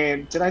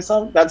then did I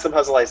solve? That's the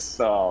puzzle I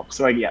solved.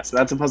 So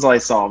that's a puzzle I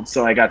solved.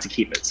 So I got to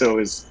keep it. So it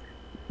was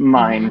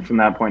mine from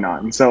that point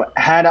on. So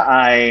had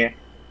I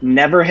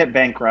never hit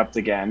bankrupt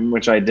again,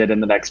 which I did in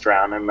the next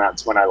round, and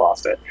that's when I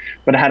lost it.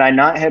 But had I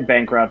not hit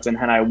bankrupt and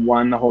had I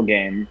won the whole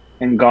game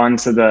and gone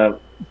to the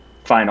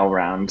final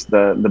round,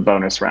 the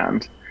bonus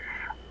round,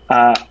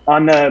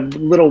 on the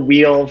little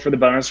wheel for the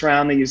bonus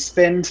round that you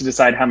spin to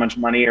decide how much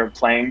money you're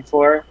playing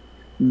for,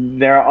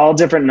 there are all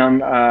different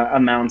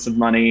amounts of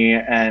money,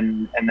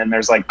 and then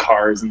there's like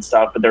cars and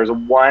stuff, but there's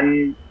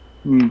one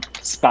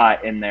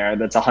spot in there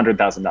that's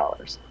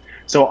 $100,000.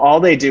 So all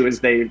they do is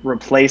they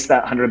replace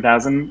that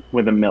 100,000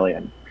 with $1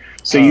 million.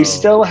 So you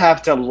still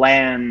have to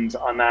land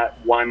on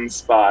that one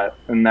spot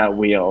in that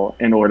wheel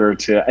in order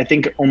to, I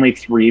think only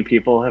 3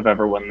 people have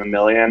ever won the $1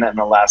 million, and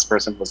the last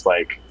person was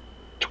like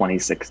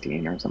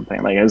 2016 or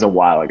something. Like, it was a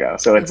while ago.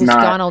 So it's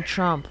not Donald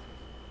Trump.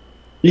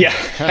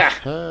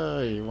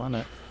 Yeah. You won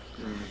it.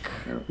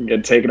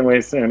 Get taken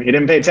away soon. He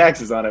didn't pay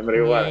taxes on it, but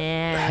he won it.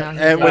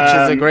 And which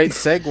is a great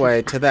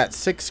segue to that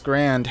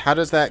 $6,000. How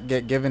does that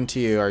get given to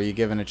you? Are you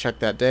given a check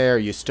that day? Are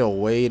you still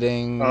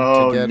waiting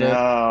to get it?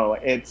 No,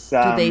 it's.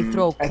 Do they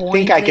throw coins? I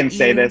think I can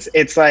say this.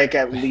 It's like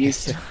at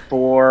least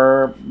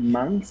 4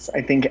 months,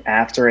 I think,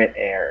 after it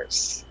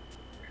airs.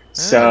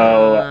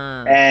 So,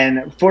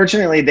 and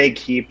fortunately, they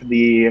keep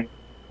the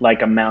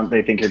amount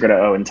they think you're going to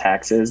owe in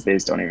taxes. They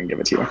just don't even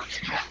give it to you.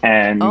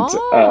 And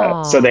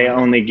so they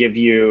only give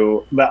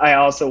you, but I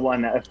also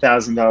won a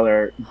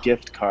 $1,000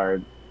 gift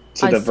card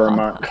to the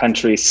Vermont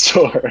Country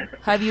Store.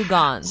 Have you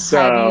gone?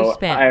 So have you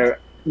spent?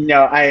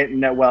 No,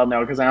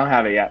 because I don't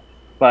have it yet.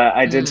 But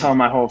I did tell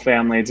my whole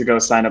family to go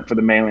sign up for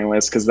the mailing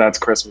list because that's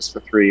Christmas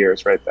for 3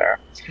 years right there.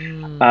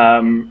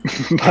 But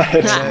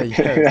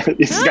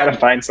you just got to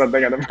find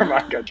something at the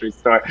Vermont Country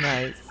Store.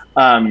 Nice.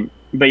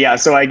 But yeah,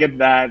 so I get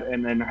that,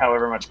 and then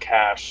however much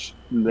cash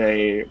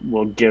they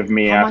will give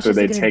me How much after is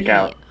it they gonna take be?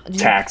 out Do you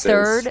think taxes.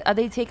 Third,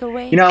 they take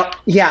away.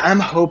 Yeah, I'm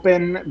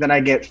hoping that I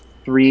get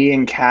 3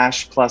 in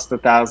cash plus the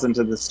 1,000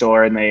 to the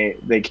store, and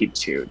they keep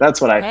 2.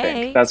 That's what I Hey.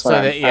 think. That's what So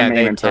I'm they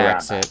aiming for around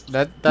tax that.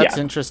 it. That's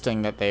Yeah.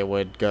 interesting that they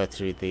would go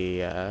through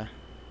the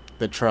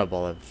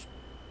trouble of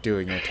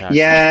doing your taxes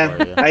Yeah,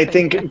 for you. I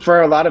think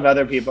for a lot of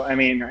other people, I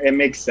mean, it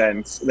makes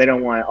sense. They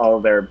don't want all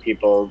of their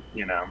people,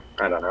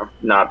 I don't know,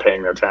 not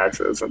paying their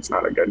taxes. That's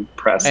not a good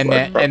press and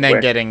look, then probably.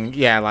 getting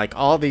like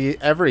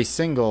every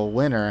single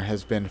winner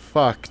has been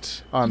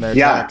fucked on their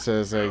Yeah.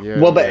 taxes.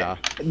 Well, but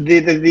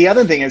the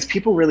other thing is,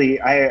 people really,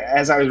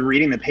 as I was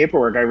reading the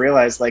paperwork, I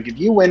realized, like, if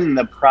you win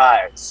the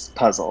prize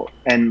puzzle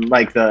and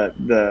like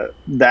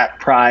that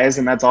prize,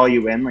 and that's all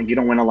you win, like you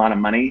don't win a lot of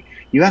money,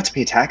 you have to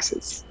pay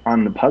taxes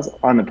on the puzzle,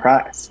 on the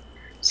prize.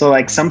 So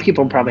like some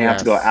people probably have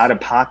to go Yes. out of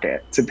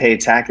pocket to pay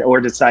tax, or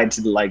decide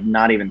to like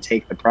not even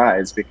take the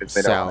prize because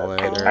they sell don't want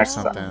to it pay or taxes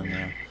on it. something.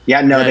 Yeah.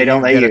 Yeah, no, Yeah, they don't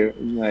you let get you.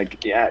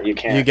 Like, yeah, you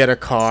can't. You get a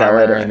sell car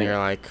it or and anything. you're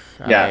like,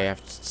 Yeah. I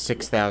have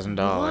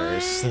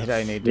 $6,000 that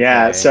I need to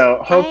Yeah, pay.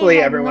 so hopefully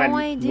had everyone no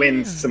idea.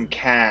 wins some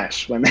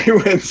cash when they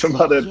win some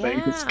other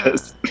things, Yeah.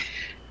 because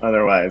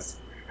otherwise,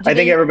 I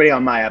think everybody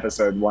on my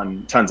episode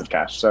won tons of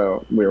cash,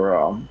 so we were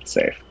all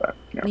safe. But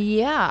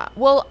Yeah.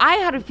 Well, I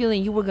had a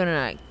feeling you were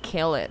gonna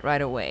kill it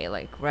right away,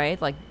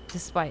 right? Like,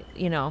 despite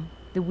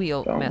the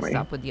wheel messed Only.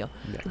 up with you,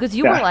 Yeah. because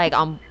you Yeah. were like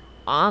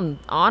on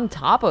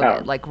top of Oh.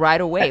 it, like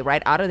right away,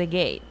 right out of the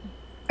gate.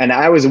 And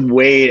I was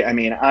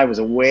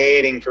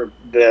waiting for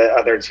the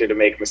other two to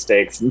make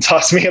mistakes and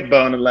toss me a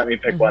bone and let me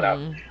pick one up.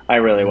 Mhm. I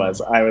really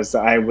was. I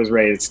was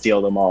ready to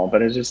steal them all,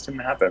 but it just didn't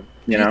happen.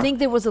 Do you think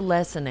there was a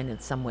lesson in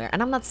it somewhere?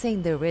 And I'm not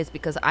saying there is,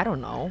 because I don't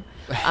know.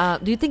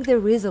 Do you think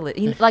there is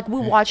like we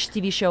watch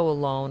TV show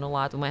Alone a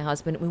lot with my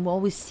husband. We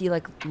always see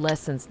like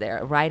lessons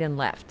there, right and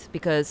left,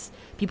 because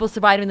people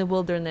survive in the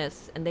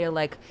wilderness, and they're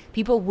like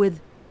people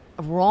with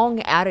a wrong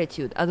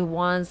attitude are the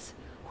ones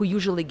who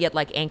usually get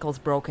like ankles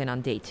broken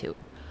on day 2.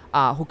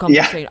 Who come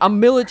Yeah. saying,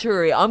 I'm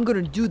military, I'm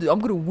gonna do this, I'm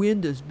gonna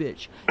win this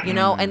bitch,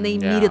 and they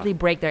yeah. immediately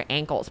break their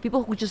ankles.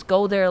 People who just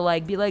go there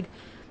be like,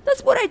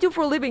 that's what I do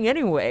for a living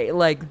anyway.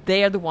 Like,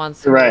 they are the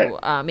ones who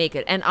Right. make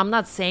it. And I'm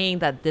not saying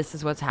that this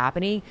is what's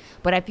happening,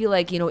 but I feel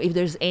like, if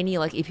there's any,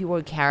 like, if you were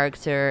a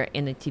character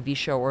in a TV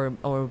show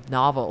or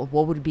novel,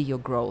 what would be your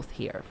growth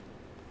here?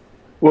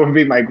 What would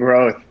be my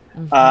growth?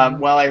 Mm-hmm.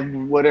 Well, I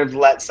would have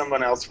let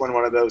someone else win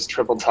one of those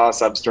triple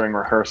toss-ups during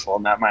rehearsal,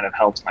 and that might have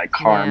helped my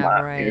karma. Yeah,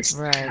 at right, least.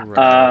 right.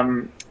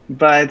 Right.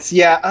 But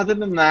yeah, other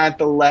than that,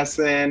 the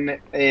lesson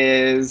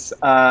is,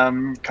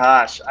 I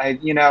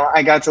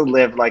got to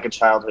live like a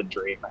childhood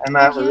dream, and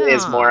that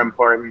is Yeah. more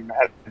important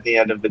at the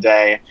end of the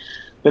day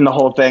than the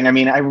whole thing. I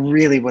mean, I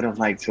really would have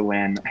liked to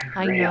win.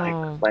 I really know.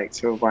 would have liked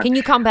to have won. Can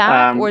you come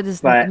back, or this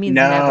but means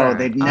no, never?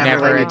 they'd Oh. never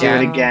Never let you do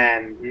it again?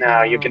 again.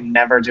 No, you can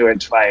never do it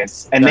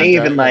twice. And That- they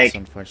even that's like.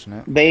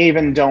 unfortunate. They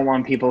even don't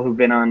want people who've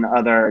been on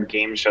other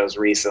game shows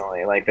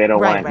recently. Like, they don't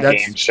Right, want right.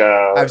 game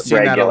show I've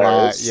seen that a lot,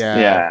 regulars.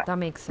 yeah. That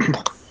makes sense.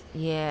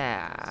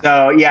 Yeah.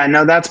 So yeah,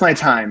 no, that's my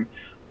time.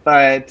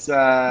 But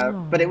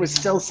it was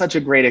still such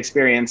a great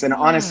experience. And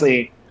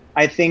honestly,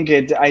 I think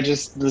I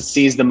just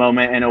seized the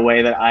moment in a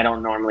way that I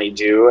don't normally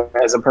do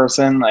as a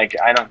person. Like,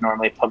 I don't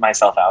normally put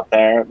myself out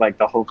there. Like,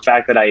 the whole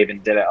fact that I even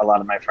did it, a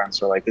lot of my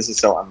friends were like, "This is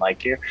so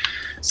unlike you."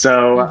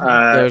 So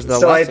There's the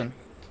so lesson.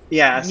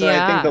 I think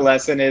Yeah. the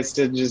lesson is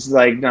to just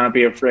like not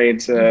be afraid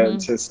to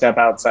step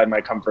outside my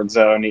comfort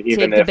zone, even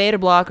Take the if beta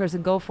blockers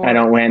and go for I it.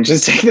 don't win.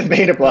 Just take the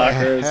beta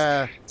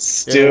blockers,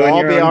 stew It'll in all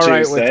your be own all right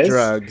juices, with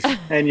drugs.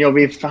 and you'll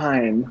be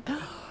fine.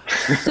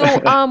 So,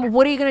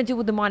 what are you gonna do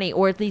with the money,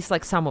 or at least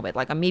like some of it?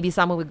 Like, maybe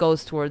some of it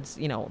goes towards,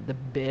 the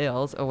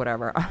bills or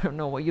whatever. I don't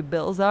know what your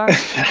bills are,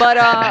 but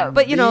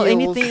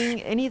Bills.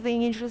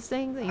 anything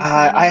interesting that you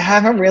I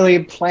haven't really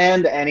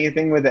planned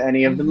anything with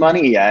any of the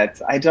money yet.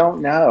 I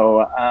don't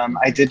know.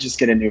 I did just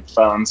get a new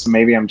phone, so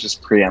maybe I'm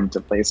just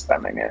preemptively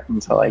spending it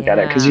until I get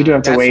it, because you do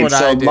have to That's wait what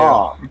so I do.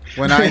 long.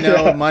 When I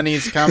know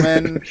money's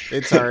coming,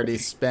 it's already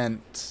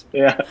spent.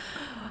 Yeah.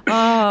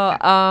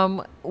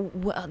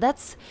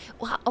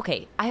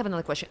 Okay. I have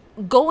another question.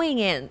 Going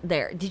in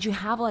there, did you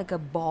have like a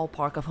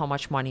ballpark of how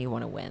much money you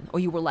want to win, or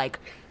you were like,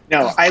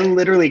 No, I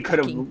literally could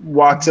have fucking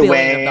walked billion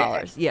away of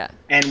dollars? Yeah.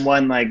 and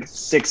won like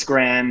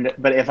 $6,000.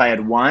 But if I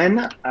had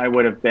won, I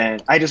would have been.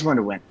 I just wanted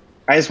to win.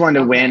 I just wanted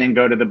to win Okay. and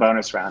go to the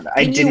bonus round.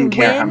 I Can you didn't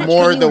care how win? much.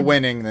 More you- the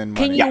winning than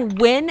money. Can you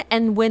win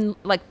and win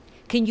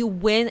Can you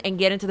win and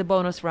get into the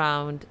bonus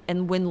round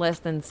and win less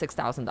than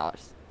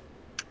 $6,000?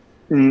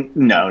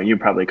 No, you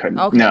probably couldn't.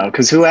 Okay. No,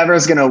 because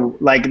whoever's gonna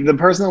the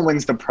person who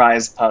wins the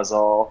prize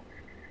puzzle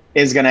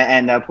is gonna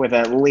end up with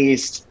at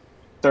least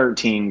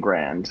 13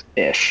 grand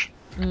ish.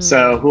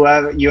 So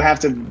whoever you have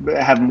to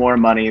have more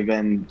money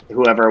than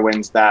whoever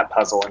wins that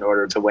puzzle in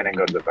order to win and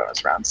go to the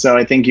bonus round. So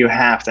I think you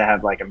have to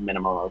have like a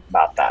minimum of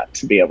about that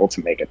to be able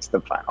to make it to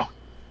the final.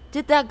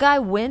 Did that guy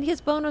win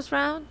his bonus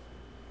round?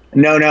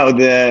 No,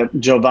 the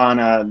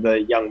Giovanna,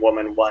 the young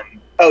woman, won.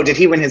 Oh, did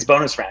he win his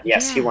bonus round?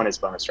 Yes, he Yeah. won his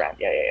bonus round.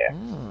 Yeah. So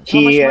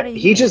how much money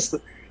He just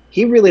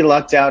he really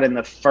lucked out in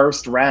the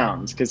first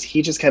round because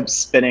he just kept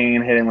spinning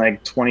and hitting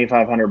like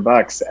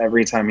 $2,500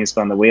 every time he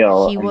spun the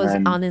wheel. He and was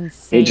then on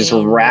insane he just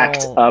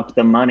racked roll. up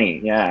the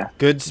money. Yeah.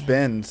 Good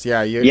spins.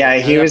 Yeah, you He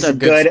have was to have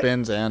good.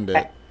 spins and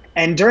it.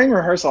 And during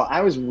rehearsal,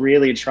 I was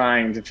really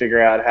trying to figure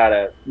out how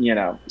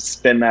to,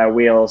 spin that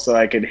wheel so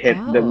I could hit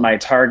my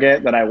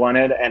target that I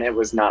wanted, and it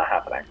was not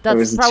happening. It That's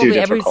was too probably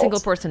difficult. every single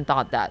person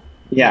thought that.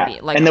 Yeah,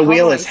 maybe. Like, and the how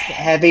wheel do I is spin?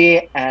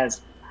 heavy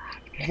as.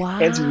 Wow.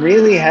 It's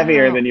really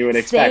heavier than you would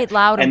expect. Say it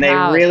loud and and they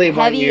proud. really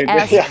want Heavy you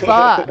as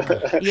fuck.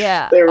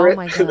 Yeah. Oh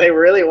my god. They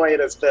really want you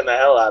to spin the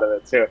hell out of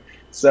it too.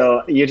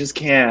 So you just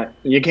can't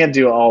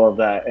do all of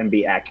that and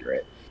be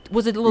accurate.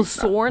 Was it a little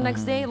sore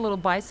next day? A little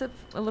bicep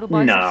No,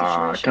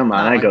 situation? come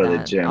on, Not I like go to the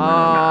that. gym.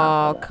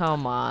 Oh,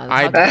 come on.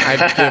 I'd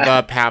give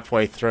up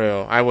halfway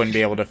through. I wouldn't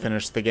be able to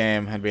finish the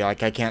game. I'd be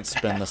like, I can't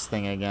spin this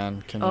thing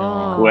again. Can you?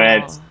 Oh.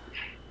 Quit.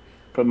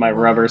 Put my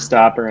rubber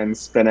stopper and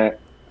spin it.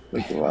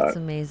 That's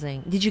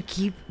amazing. Did you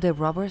keep the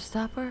rubber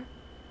stopper?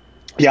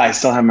 Yeah, I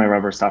still have my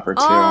rubber stopper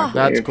too. Oh. I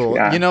That's believe. cool.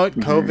 Yeah. You know what?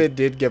 Mhm. COVID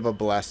did give a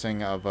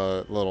blessing of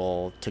a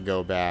little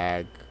to-go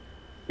bag.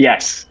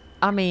 Yes.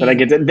 I mean, But I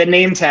get the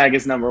name tag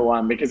is number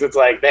one because it's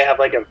like they have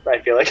like I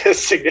feel like a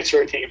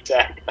signature name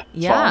tag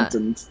Yeah. font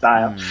and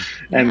style. Mm.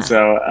 And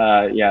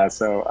Yeah.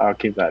 so so I'll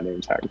keep that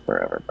name tag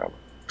forever probably.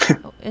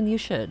 Oh, and you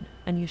should.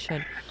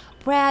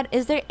 Brad,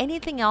 is there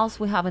anything else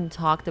we haven't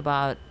talked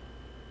about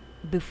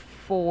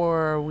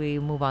before we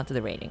move on to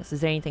the ratings?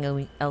 Is there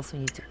anything else we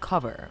need to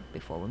cover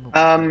before we move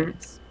on to the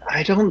ratings?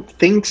 I don't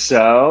think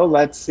so.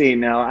 Let's see.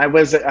 No, I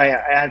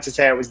have to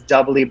say I was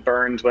doubly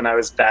burned when I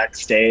was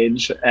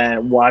backstage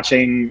and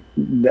watching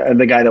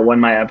the guy that won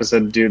my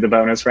episode do the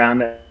bonus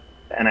round,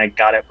 and I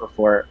got it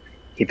before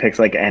he picked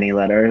like any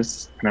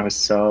letters, and I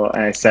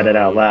said it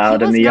out loud, He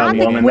and was the young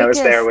not woman that was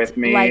there quickest, with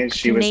me, like,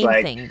 she to was name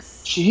like,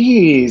 things.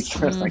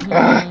 "Jeez," I was like,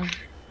 Mhm.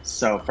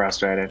 so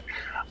frustrated.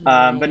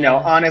 But no,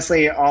 Yeah.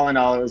 honestly, all in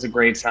all, it was a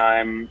great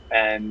time,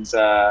 and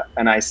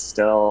I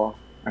still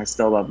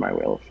love my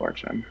Wheel of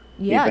Fortune.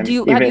 Yeah. Even, Have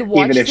you even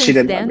watched if she since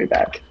didn't then? let me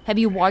back. Have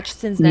you watched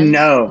since then?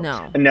 No.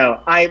 No.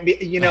 I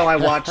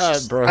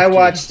watched. Broke I you.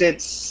 watched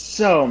it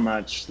so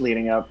much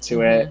leading up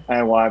to it.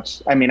 I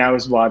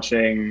was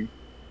watching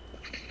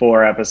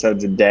 4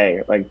 episodes a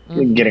day, like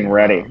getting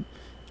ready,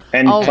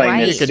 and Oh, playing right.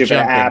 You this could stupid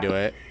jump app. into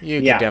it. You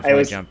Yeah, could I definitely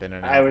was- jump in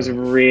and out. I was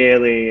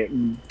really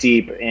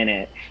deep in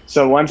it.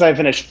 So once I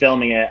finished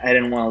filming it, I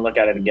didn't want to look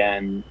at it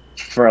again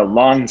for a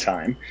long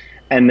time.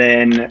 And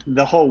then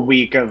the whole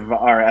week of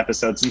our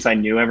episode, since I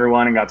knew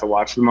everyone and got to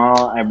watch them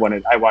all, I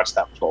watched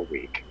that full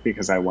week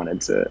because I wanted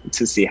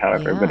to see how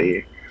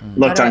everybody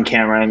looked But, on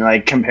camera and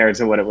like compared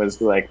to what it was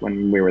like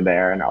when we were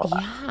there and all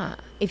that. Yeah.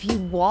 If you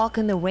walk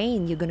in the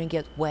rain, you're gonna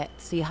get wet.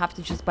 So you have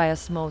to just by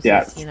osmosis,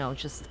 Yes.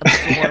 just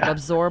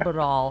absorb it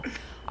all.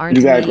 Aren't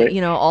Exactly.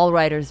 we? We're all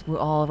writers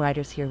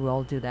here. We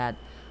all do that.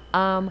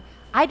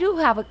 I do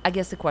have, I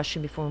guess, a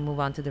question before we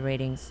move on to the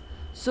ratings.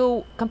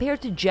 So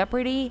compared to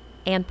Jeopardy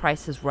and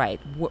Price is Right,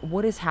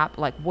 what is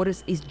what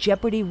is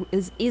Jeopardy?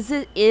 Is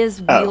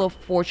Wheel of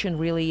Fortune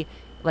really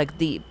like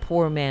the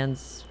poor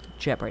man's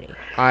Jeopardy?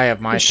 I have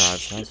my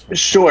thoughts. That's for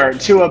Sure,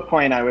 to a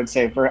point, I would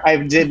say. I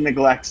did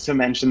neglect to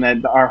mention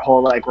that our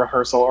whole like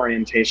rehearsal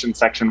orientation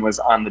section was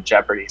on the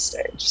Jeopardy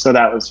stage, so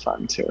that was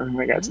fun too.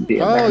 We got to be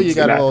in there. Oh, and you see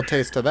got a that. little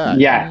taste of that.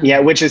 Yeah,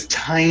 which is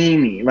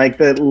tiny. Like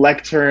the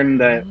lectern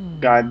that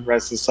God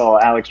rest his soul,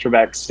 Alex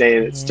Trebek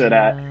stood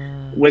at,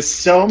 was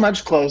so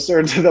much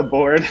closer to the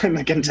board and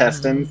the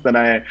contestants than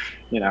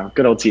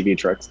good old TV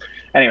tricks.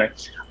 Anyway,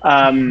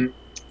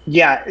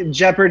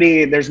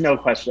 Jeopardy. There's no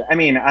question. I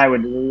mean, I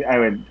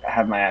would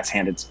have my ass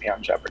handed to me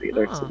on Jeopardy.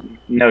 There's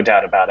no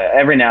doubt about it.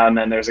 Every now and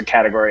then, there's a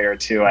category or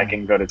two I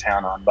can go to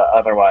town on, but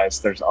otherwise,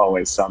 there's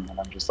always some that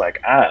I'm just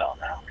like, I don't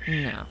know.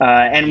 No.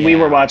 And we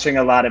were watching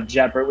a lot of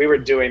Jeopardy. We were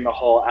doing the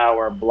whole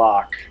hour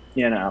block,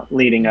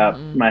 leading up,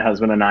 my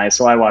husband and I.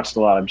 So I watched a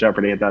lot of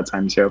Jeopardy at that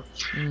time too.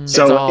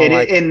 So all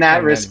like- in that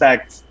and then-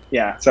 respect,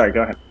 yeah. Sorry,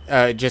 go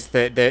ahead. Just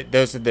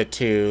those are the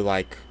two,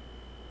 like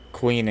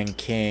Queen and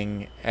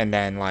King, and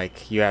then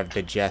like you have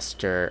the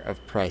Jester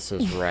of Price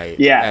is Right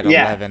at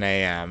 11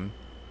 a.m.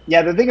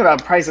 Yeah, the thing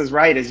about Price is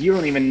Right is you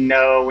don't even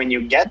know when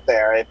you get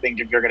there, I think,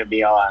 if you're going to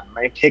be on.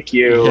 They pick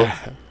you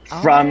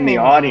from the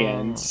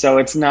audience, so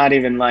it's not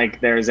even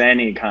like there's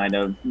any kind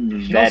of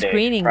vetting No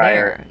screening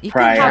prior, there. You can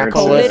prior have to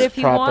COVID this. if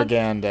you want.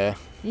 propaganda.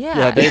 Yeah.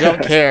 Yeah, they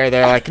don't care.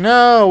 They're like,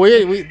 no,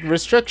 we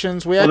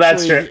restrictions. We Well,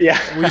 actually that's true.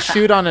 Yeah. we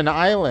shoot on an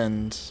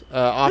island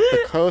off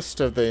the coast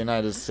of the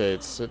United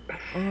States.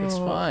 It's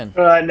fine.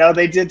 No,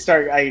 they did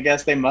start. I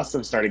guess they must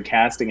have started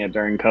casting it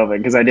during COVID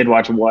because I did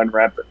watch one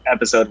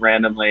episode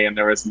randomly, and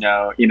there was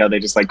no, they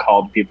just like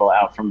called people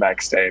out from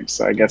backstage.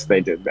 So I guess they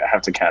did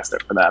have to cast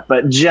it for that.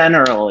 But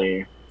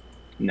generally,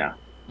 no.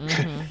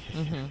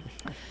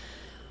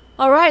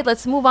 All right,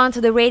 let's move on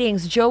to the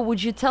ratings. Joe,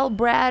 would you tell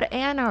Brad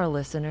and our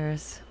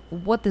listeners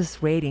what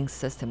this rating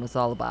system is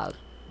all about?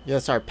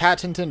 Yes, our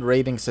patented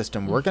rating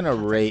system. We're going to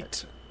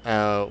rate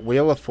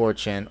Wheel of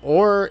Fortune,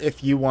 or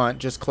if you want,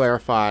 just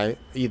clarify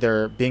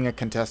either being a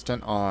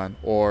contestant on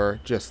or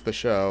just the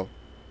show.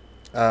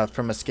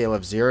 from a scale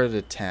of 0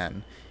 to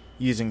 10,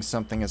 using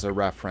something as a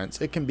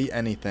reference. It can be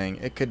anything.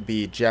 It could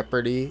be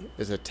Jeopardy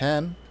is a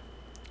 10,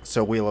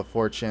 so Wheel of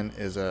Fortune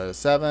is a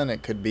 7.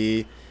 It could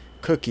be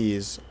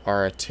cookies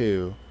are a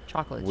 2.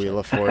 Chocolate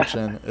Wheel chip. of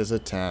Fortune is a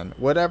 10.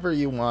 Whatever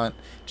you want,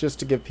 just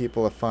to give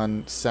people a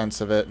fun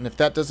sense of it. And if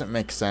that doesn't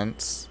make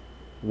sense,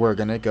 we're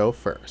going to go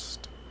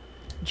first.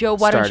 Joe,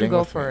 why don't you Starting go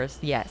with me.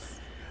 first?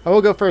 Yes. I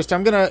will go first.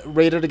 I'm going to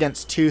rate it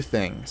against 2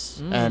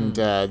 things. And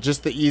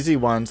just the easy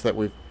ones that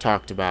we've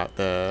talked about.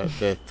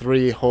 The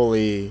 3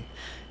 holy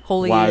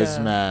wise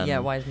men. Yeah,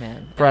 wise men.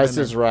 and Price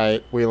women. is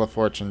Right, Wheel of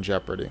Fortune,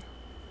 Jeopardy.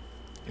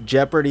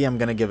 Jeopardy, I'm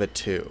going to give a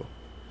 2.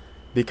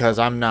 Because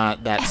I'm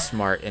not that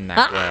smart in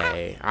that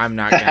way. I'm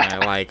not going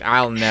to,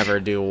 I'll never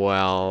do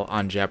well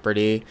on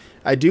Jeopardy.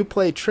 I do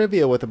play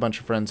trivia with a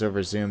bunch of friends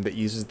over Zoom that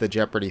uses the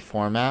Jeopardy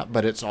format,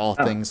 but it's all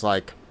things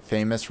like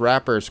famous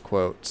rappers'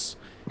 quotes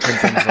and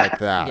things like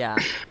that. Yeah.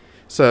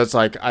 So it's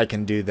like I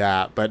can do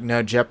that. But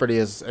no, Jeopardy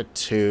is a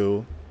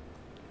 2.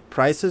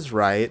 Price is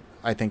Right,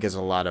 I think, is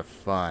a lot of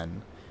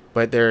fun.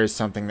 But there is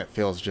something that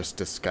feels just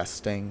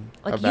disgusting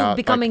Like about you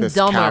becoming this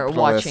dumber capitalist-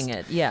 watching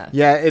it. Yeah.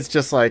 Yeah, it's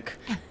just like,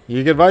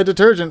 you could buy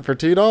detergent for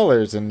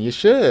 $2, and you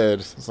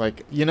should. It's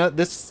like,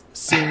 this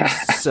seems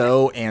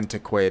so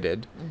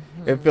antiquated.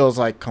 It feels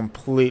like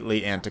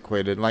completely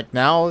antiquated. Like,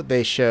 now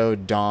they show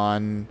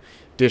Dawn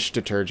dish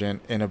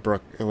detergent in a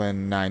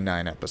Brooklyn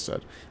Nine-Nine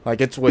episode.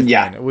 Like, it's within.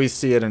 Yeah. We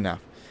see it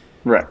enough.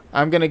 Right.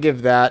 I'm going to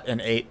give that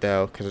an 8,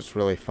 though, because it's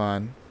really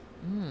fun.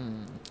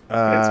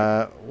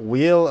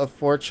 Wheel of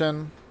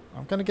Fortune,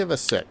 I'm going to give a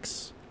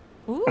 6.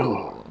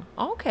 Ooh.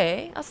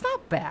 Okay. That's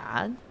not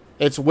bad.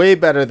 It's way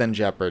better than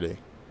Jeopardy.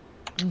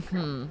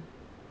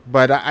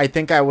 But I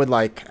think I would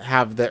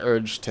have the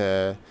urge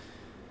to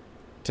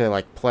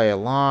play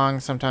along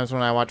sometimes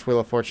when I watch Wheel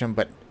of Fortune,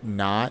 but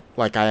not.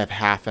 I have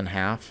half and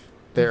half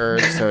the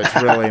urge, so it's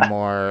really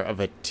more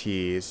of a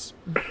tease.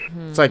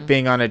 It's like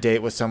being on a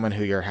date with someone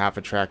who you're half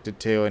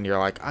attracted to, and you're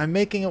like, I'm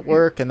making it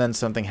work, and then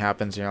something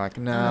happens, and you're like,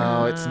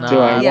 no, it's not. Do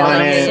I Yeah, want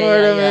yeah, it? yeah, Sort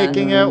of yeah.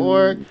 making it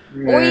work.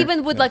 Or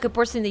even with a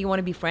person that you want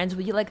to be friends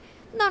with, you're like,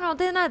 no,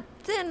 they're not.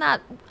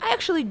 I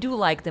actually do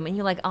like them, and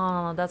you're like,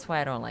 oh, that's why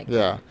I don't like Yeah.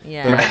 them.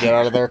 Yeah. They're gonna get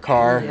out of their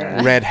car,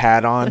 Yeah. red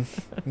hat on.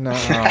 No,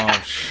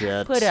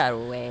 shit. Put that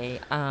away.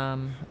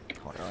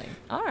 Totally.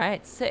 All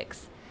right,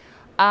 6.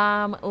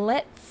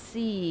 Let's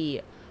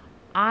see.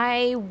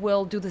 I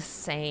will do the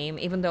same,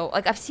 even though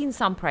I've seen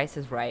some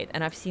Prices Right,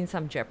 and I've seen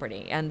some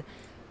Jeopardy, and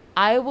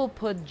I will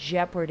put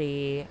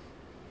Jeopardy.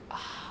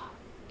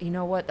 You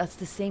know what? That's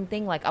the same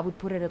thing. I would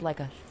put it at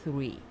a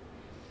 3.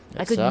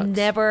 That I could sucks.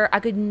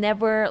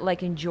 never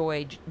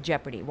enjoy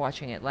Jeopardy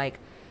watching it.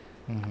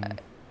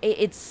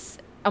 It's.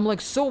 I'm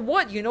like, so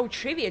what? You know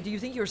trivia? Do you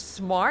think you're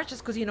smart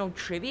just because you know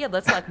trivia?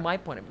 That's my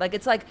point of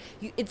it's like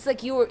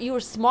you're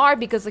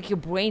smart because your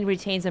brain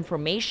retains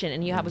information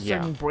and you have a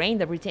certain brain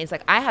that retains.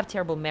 I have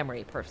terrible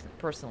memory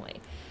personally.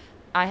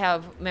 I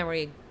have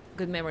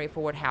good memory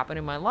for what happened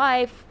in my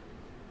life,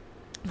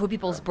 for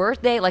people's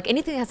birthday,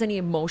 anything that has any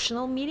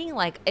emotional meaning,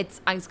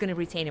 it's gonna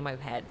retain in my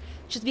head.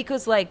 Just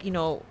because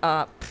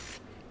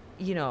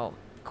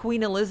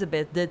Queen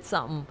Elizabeth did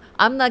something,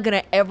 I'm not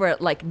gonna ever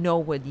know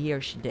what year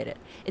she did it.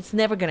 It's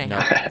never gonna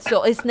happen.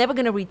 So it's never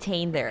gonna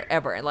retain there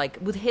ever.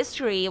 With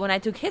history, when I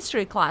took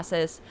history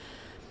classes,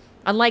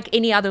 unlike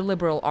any other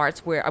liberal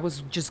arts where I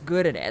was just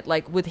good at it,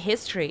 with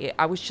history,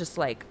 I was just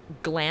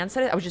glance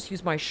at it. I would just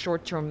use my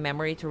short-term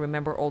memory to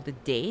remember all the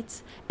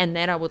dates, and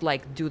then I would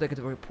do the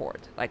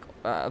report,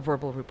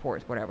 verbal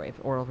report, whatever,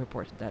 oral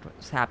report that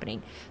was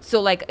happening.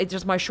 So it's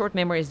just my short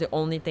memory is the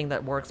only thing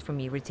that works for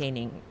me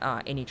retaining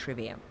any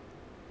trivia.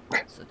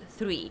 So the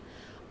 3.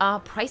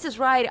 Price is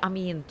Right,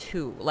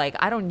 2.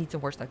 I don't need to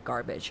watch that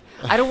garbage.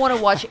 I don't want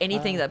to watch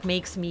anything that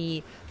makes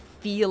me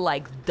feel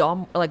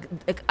dumb.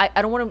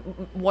 I don't want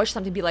to watch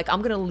something be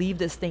I'm gonna leave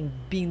this thing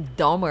being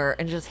dumber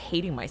and just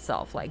hating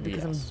myself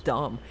because I'm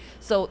dumb.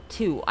 So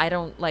 2. I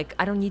don't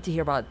need to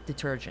hear about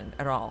detergent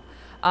at all.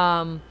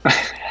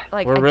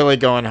 We're really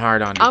going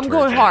hard on detergent I'm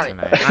going hard.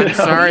 tonight. I'm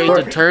sorry,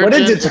 detergent.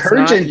 What did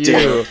detergent it's not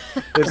do? you.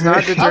 It's not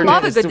detergent. I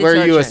love a it's good where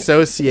you detergent.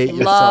 associate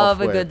yourself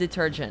Love a with. good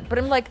detergent. But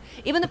I'm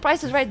even the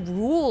Price is Right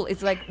rule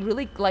is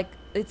really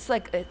it's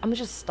I'm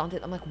just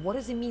stunted. I'm what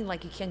does it mean?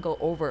 You can't go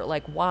over.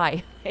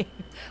 Why?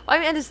 I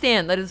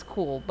understand that is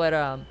cool,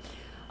 but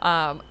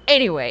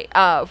anyway,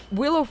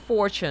 Wheel of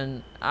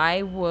Fortune.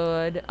 I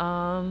would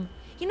I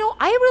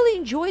really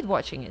enjoyed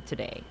watching it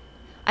today,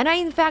 and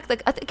in fact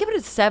I give it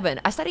a 7.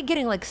 I started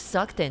getting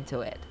sucked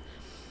into it.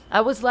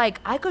 I was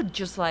I could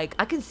just I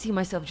can see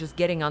myself just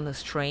getting on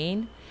this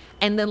train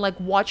and then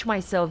watch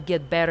myself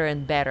get better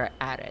and better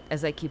at it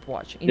as I keep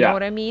watching. You know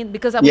what I mean?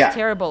 Because I was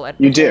terrible at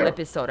the whole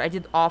episode. I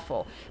did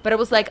awful. But I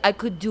was I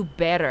could do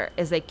better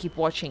as I keep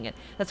watching it.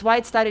 That's why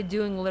I started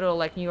doing little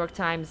New York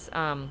Times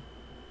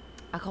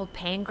I call it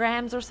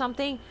pangrams or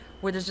something,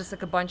 where there's just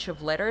a bunch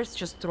of letters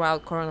just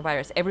throughout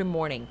coronavirus. Every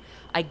morning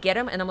I get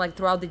them, and I'm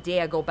throughout the day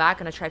I go back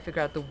and I try to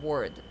figure out the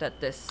word that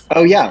this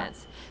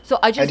represents. So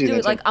I just do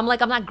do that it too. I'm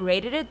not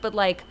great at it, but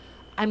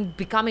I'm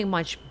becoming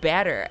much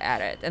better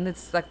at it, and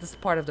it's like this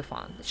part of the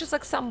fun. It's just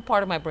like some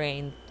part of my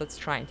brain that's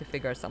trying to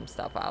figure some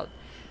stuff out.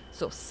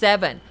 So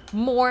 7.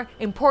 More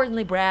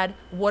importantly, Brad,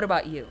 what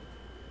about you?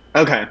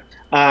 Okay,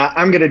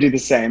 I'm gonna do the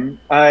same.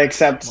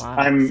 Except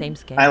Wow, same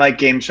scale. I like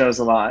game shows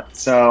a lot,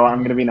 so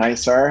I'm gonna be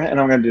nicer, and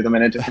I'm gonna do them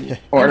in a different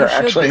order. You should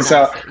be Actually,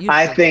 so nicer. You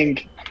I should.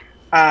 think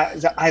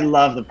I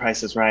love The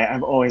Price is Right.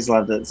 I've always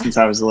loved it since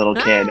I was a little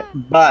kid.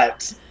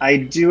 But I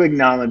do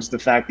acknowledge the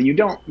fact that you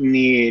don't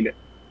need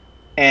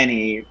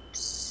any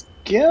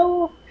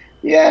skill.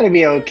 Yeah, to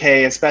be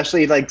okay,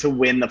 especially like to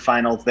win the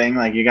final thing.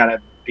 Like you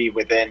gotta be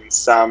within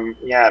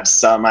have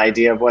some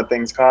idea of what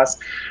things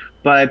cost.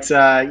 But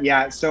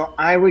yeah, so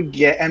I would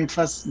get, and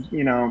plus,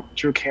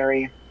 Drew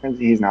Carey,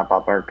 he's not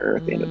Bob Barker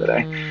at the end of the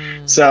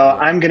day. So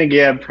I'm going to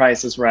give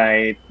Price is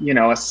Right,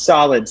 a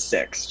solid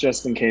 6,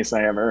 just in case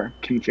I ever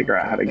can figure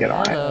out how to get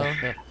on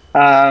it.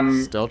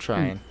 Hello. Still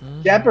trying.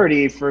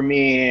 Jeopardy, for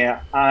me,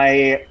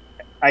 I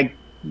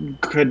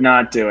could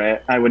not do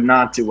it. I would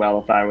not do well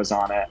if I was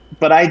on it.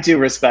 But I do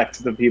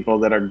respect the people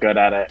that are good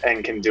at it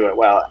and can do it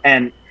well.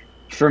 And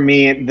for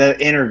me, the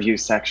interview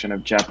section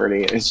of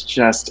Jeopardy is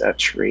just a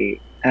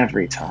treat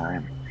every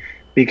time,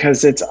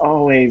 because it's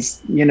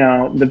always,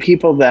 the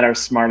people that are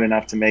smart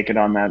enough to make it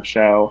on that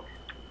show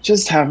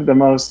just have the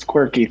most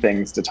quirky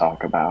things to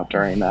talk about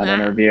during that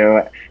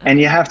interview.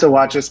 And you have to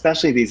watch,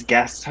 especially these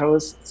guest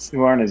hosts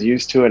who aren't as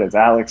used to it as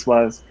Alex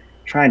was,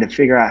 trying to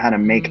figure out how to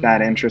make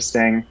that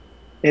interesting.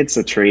 It's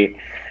a treat.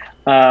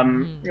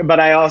 But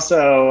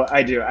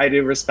I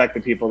do respect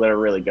the people that are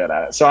really good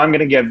at it. So I'm going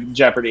to give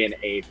Jeopardy an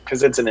 8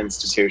 because it's an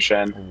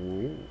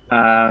institution.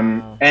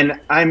 And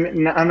I'm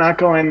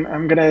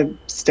going to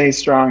stay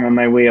strong on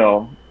my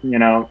wheel,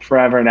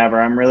 forever and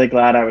ever. I'm really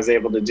glad I was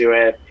able to do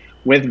it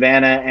with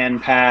Vanna and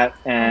Pat,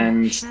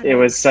 and it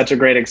was such a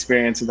great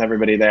experience with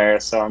everybody there.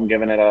 So I'm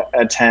giving it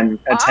a 10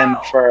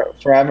 for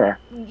forever.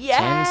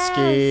 Yes.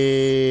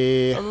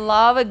 Tensky.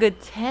 Love a good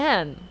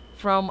 10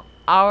 from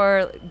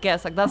our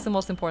guests. Like, that's the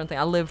most important thing.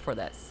 I live for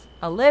this.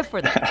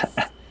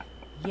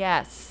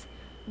 Yes.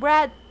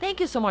 Brad, thank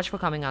you so much for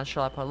coming on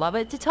Show Up or Love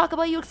It to talk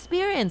about your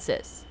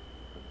experiences.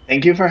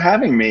 Thank you for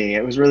having me.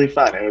 It was really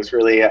fun. It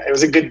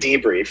was a good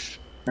debrief.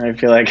 I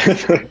feel like.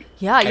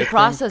 Yeah, you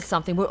processed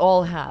something. We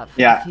all have.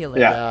 Yeah, I feel it.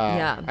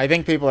 Yeah. I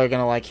think people are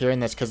going to like hearing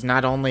this because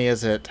not only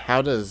is it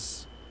how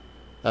does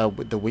the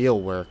wheel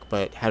work,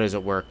 but how does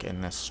it work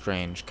in this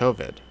strange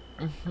COVID?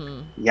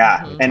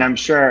 Yeah, and I'm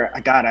sure,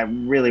 God, I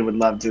really would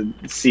love to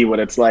see what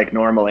it's like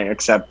normally,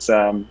 except,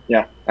 I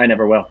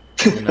never will.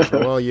 You never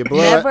will. You blew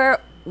it.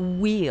 Never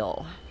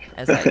will,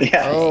 as I say.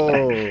 Yeah.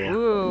 Oh.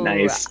 Ooh.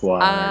 Nice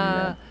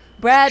one.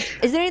 Brad,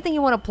 is there anything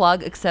you want to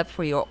plug except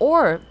for your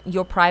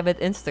private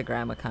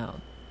Instagram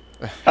account?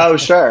 Oh,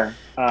 sure.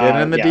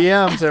 Get in the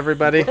DMs,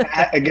 everybody.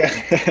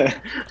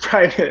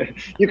 Private.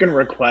 You can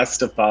request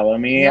to follow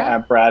me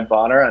at Brad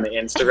Bonner on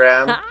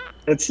Instagram.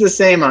 It's the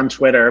same on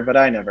Twitter, but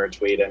I never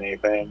tweet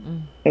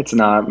anything. It's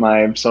not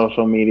my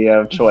social media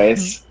of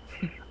choice.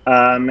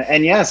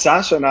 And yeah,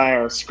 Sasha and I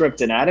are script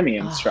anatomy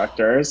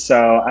instructors,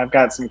 so I've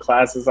got some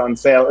classes on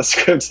sale at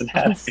Script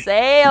Anatomy.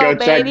 Go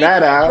baby. Check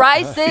that out.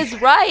 Price is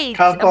Right.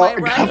 Couple Am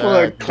I right? of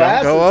Don't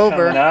classes go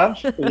over. coming up.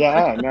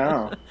 Yeah,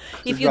 no.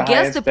 If Just you the guess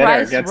highest the bidder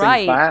price gets in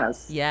right,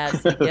 class.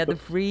 yes, you get the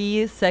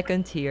free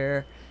second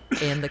tier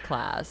in the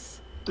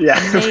class. Yeah.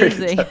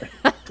 Amazing.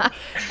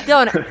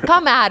 Don't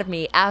come at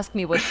me. Ask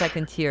me what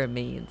second tier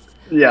means.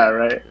 Yeah,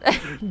 right.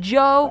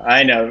 Joe.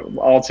 I know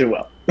all too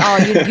well. Oh,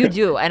 you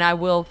do, and I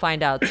will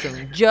find out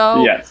soon.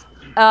 Joe. Yes.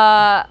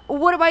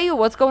 What about you?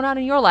 What's going on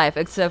in your life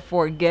except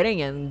for getting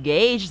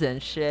engaged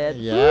and shit?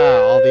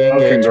 Yeah, all the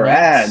engagements.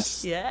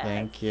 Congrats. Yeah.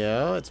 Thank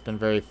you. It's been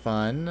very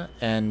fun,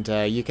 and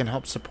you can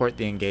help support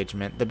the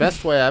engagement. The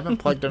best way, I haven't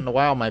plugged it in a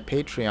while, my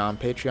Patreon,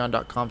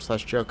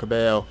 patreon.com/Joe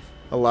Cabello.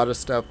 A lot of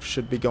stuff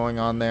should be going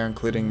on there,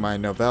 including my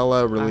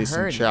novella,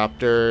 releasing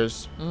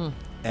chapters,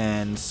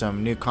 and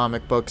some new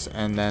comic books,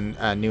 and then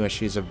new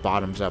issues of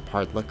Bottoms Up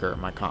Hard Liquor,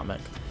 my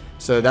comic.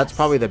 So that's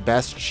probably the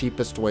best,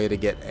 cheapest way to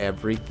get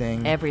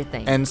everything.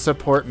 And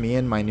support me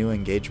in my new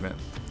engagement.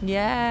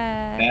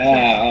 Yeah.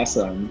 Yeah,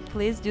 awesome.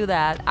 Please do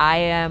that. I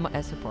am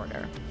a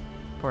supporter.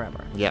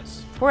 Forever.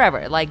 Yes.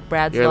 Forever. Like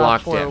Brad's You're love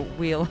locked for in.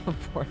 Wheel of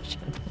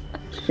Fortune.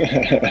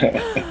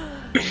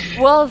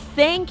 Well,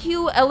 thank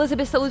you,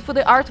 Elizabeth Salute, for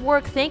the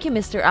artwork. Thank you,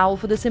 Mr. Owl,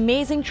 for this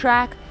amazing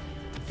track.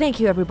 Thank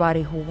you,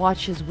 everybody who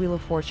watches Wheel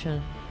of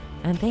Fortune.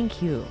 And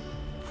thank you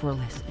for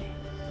listening.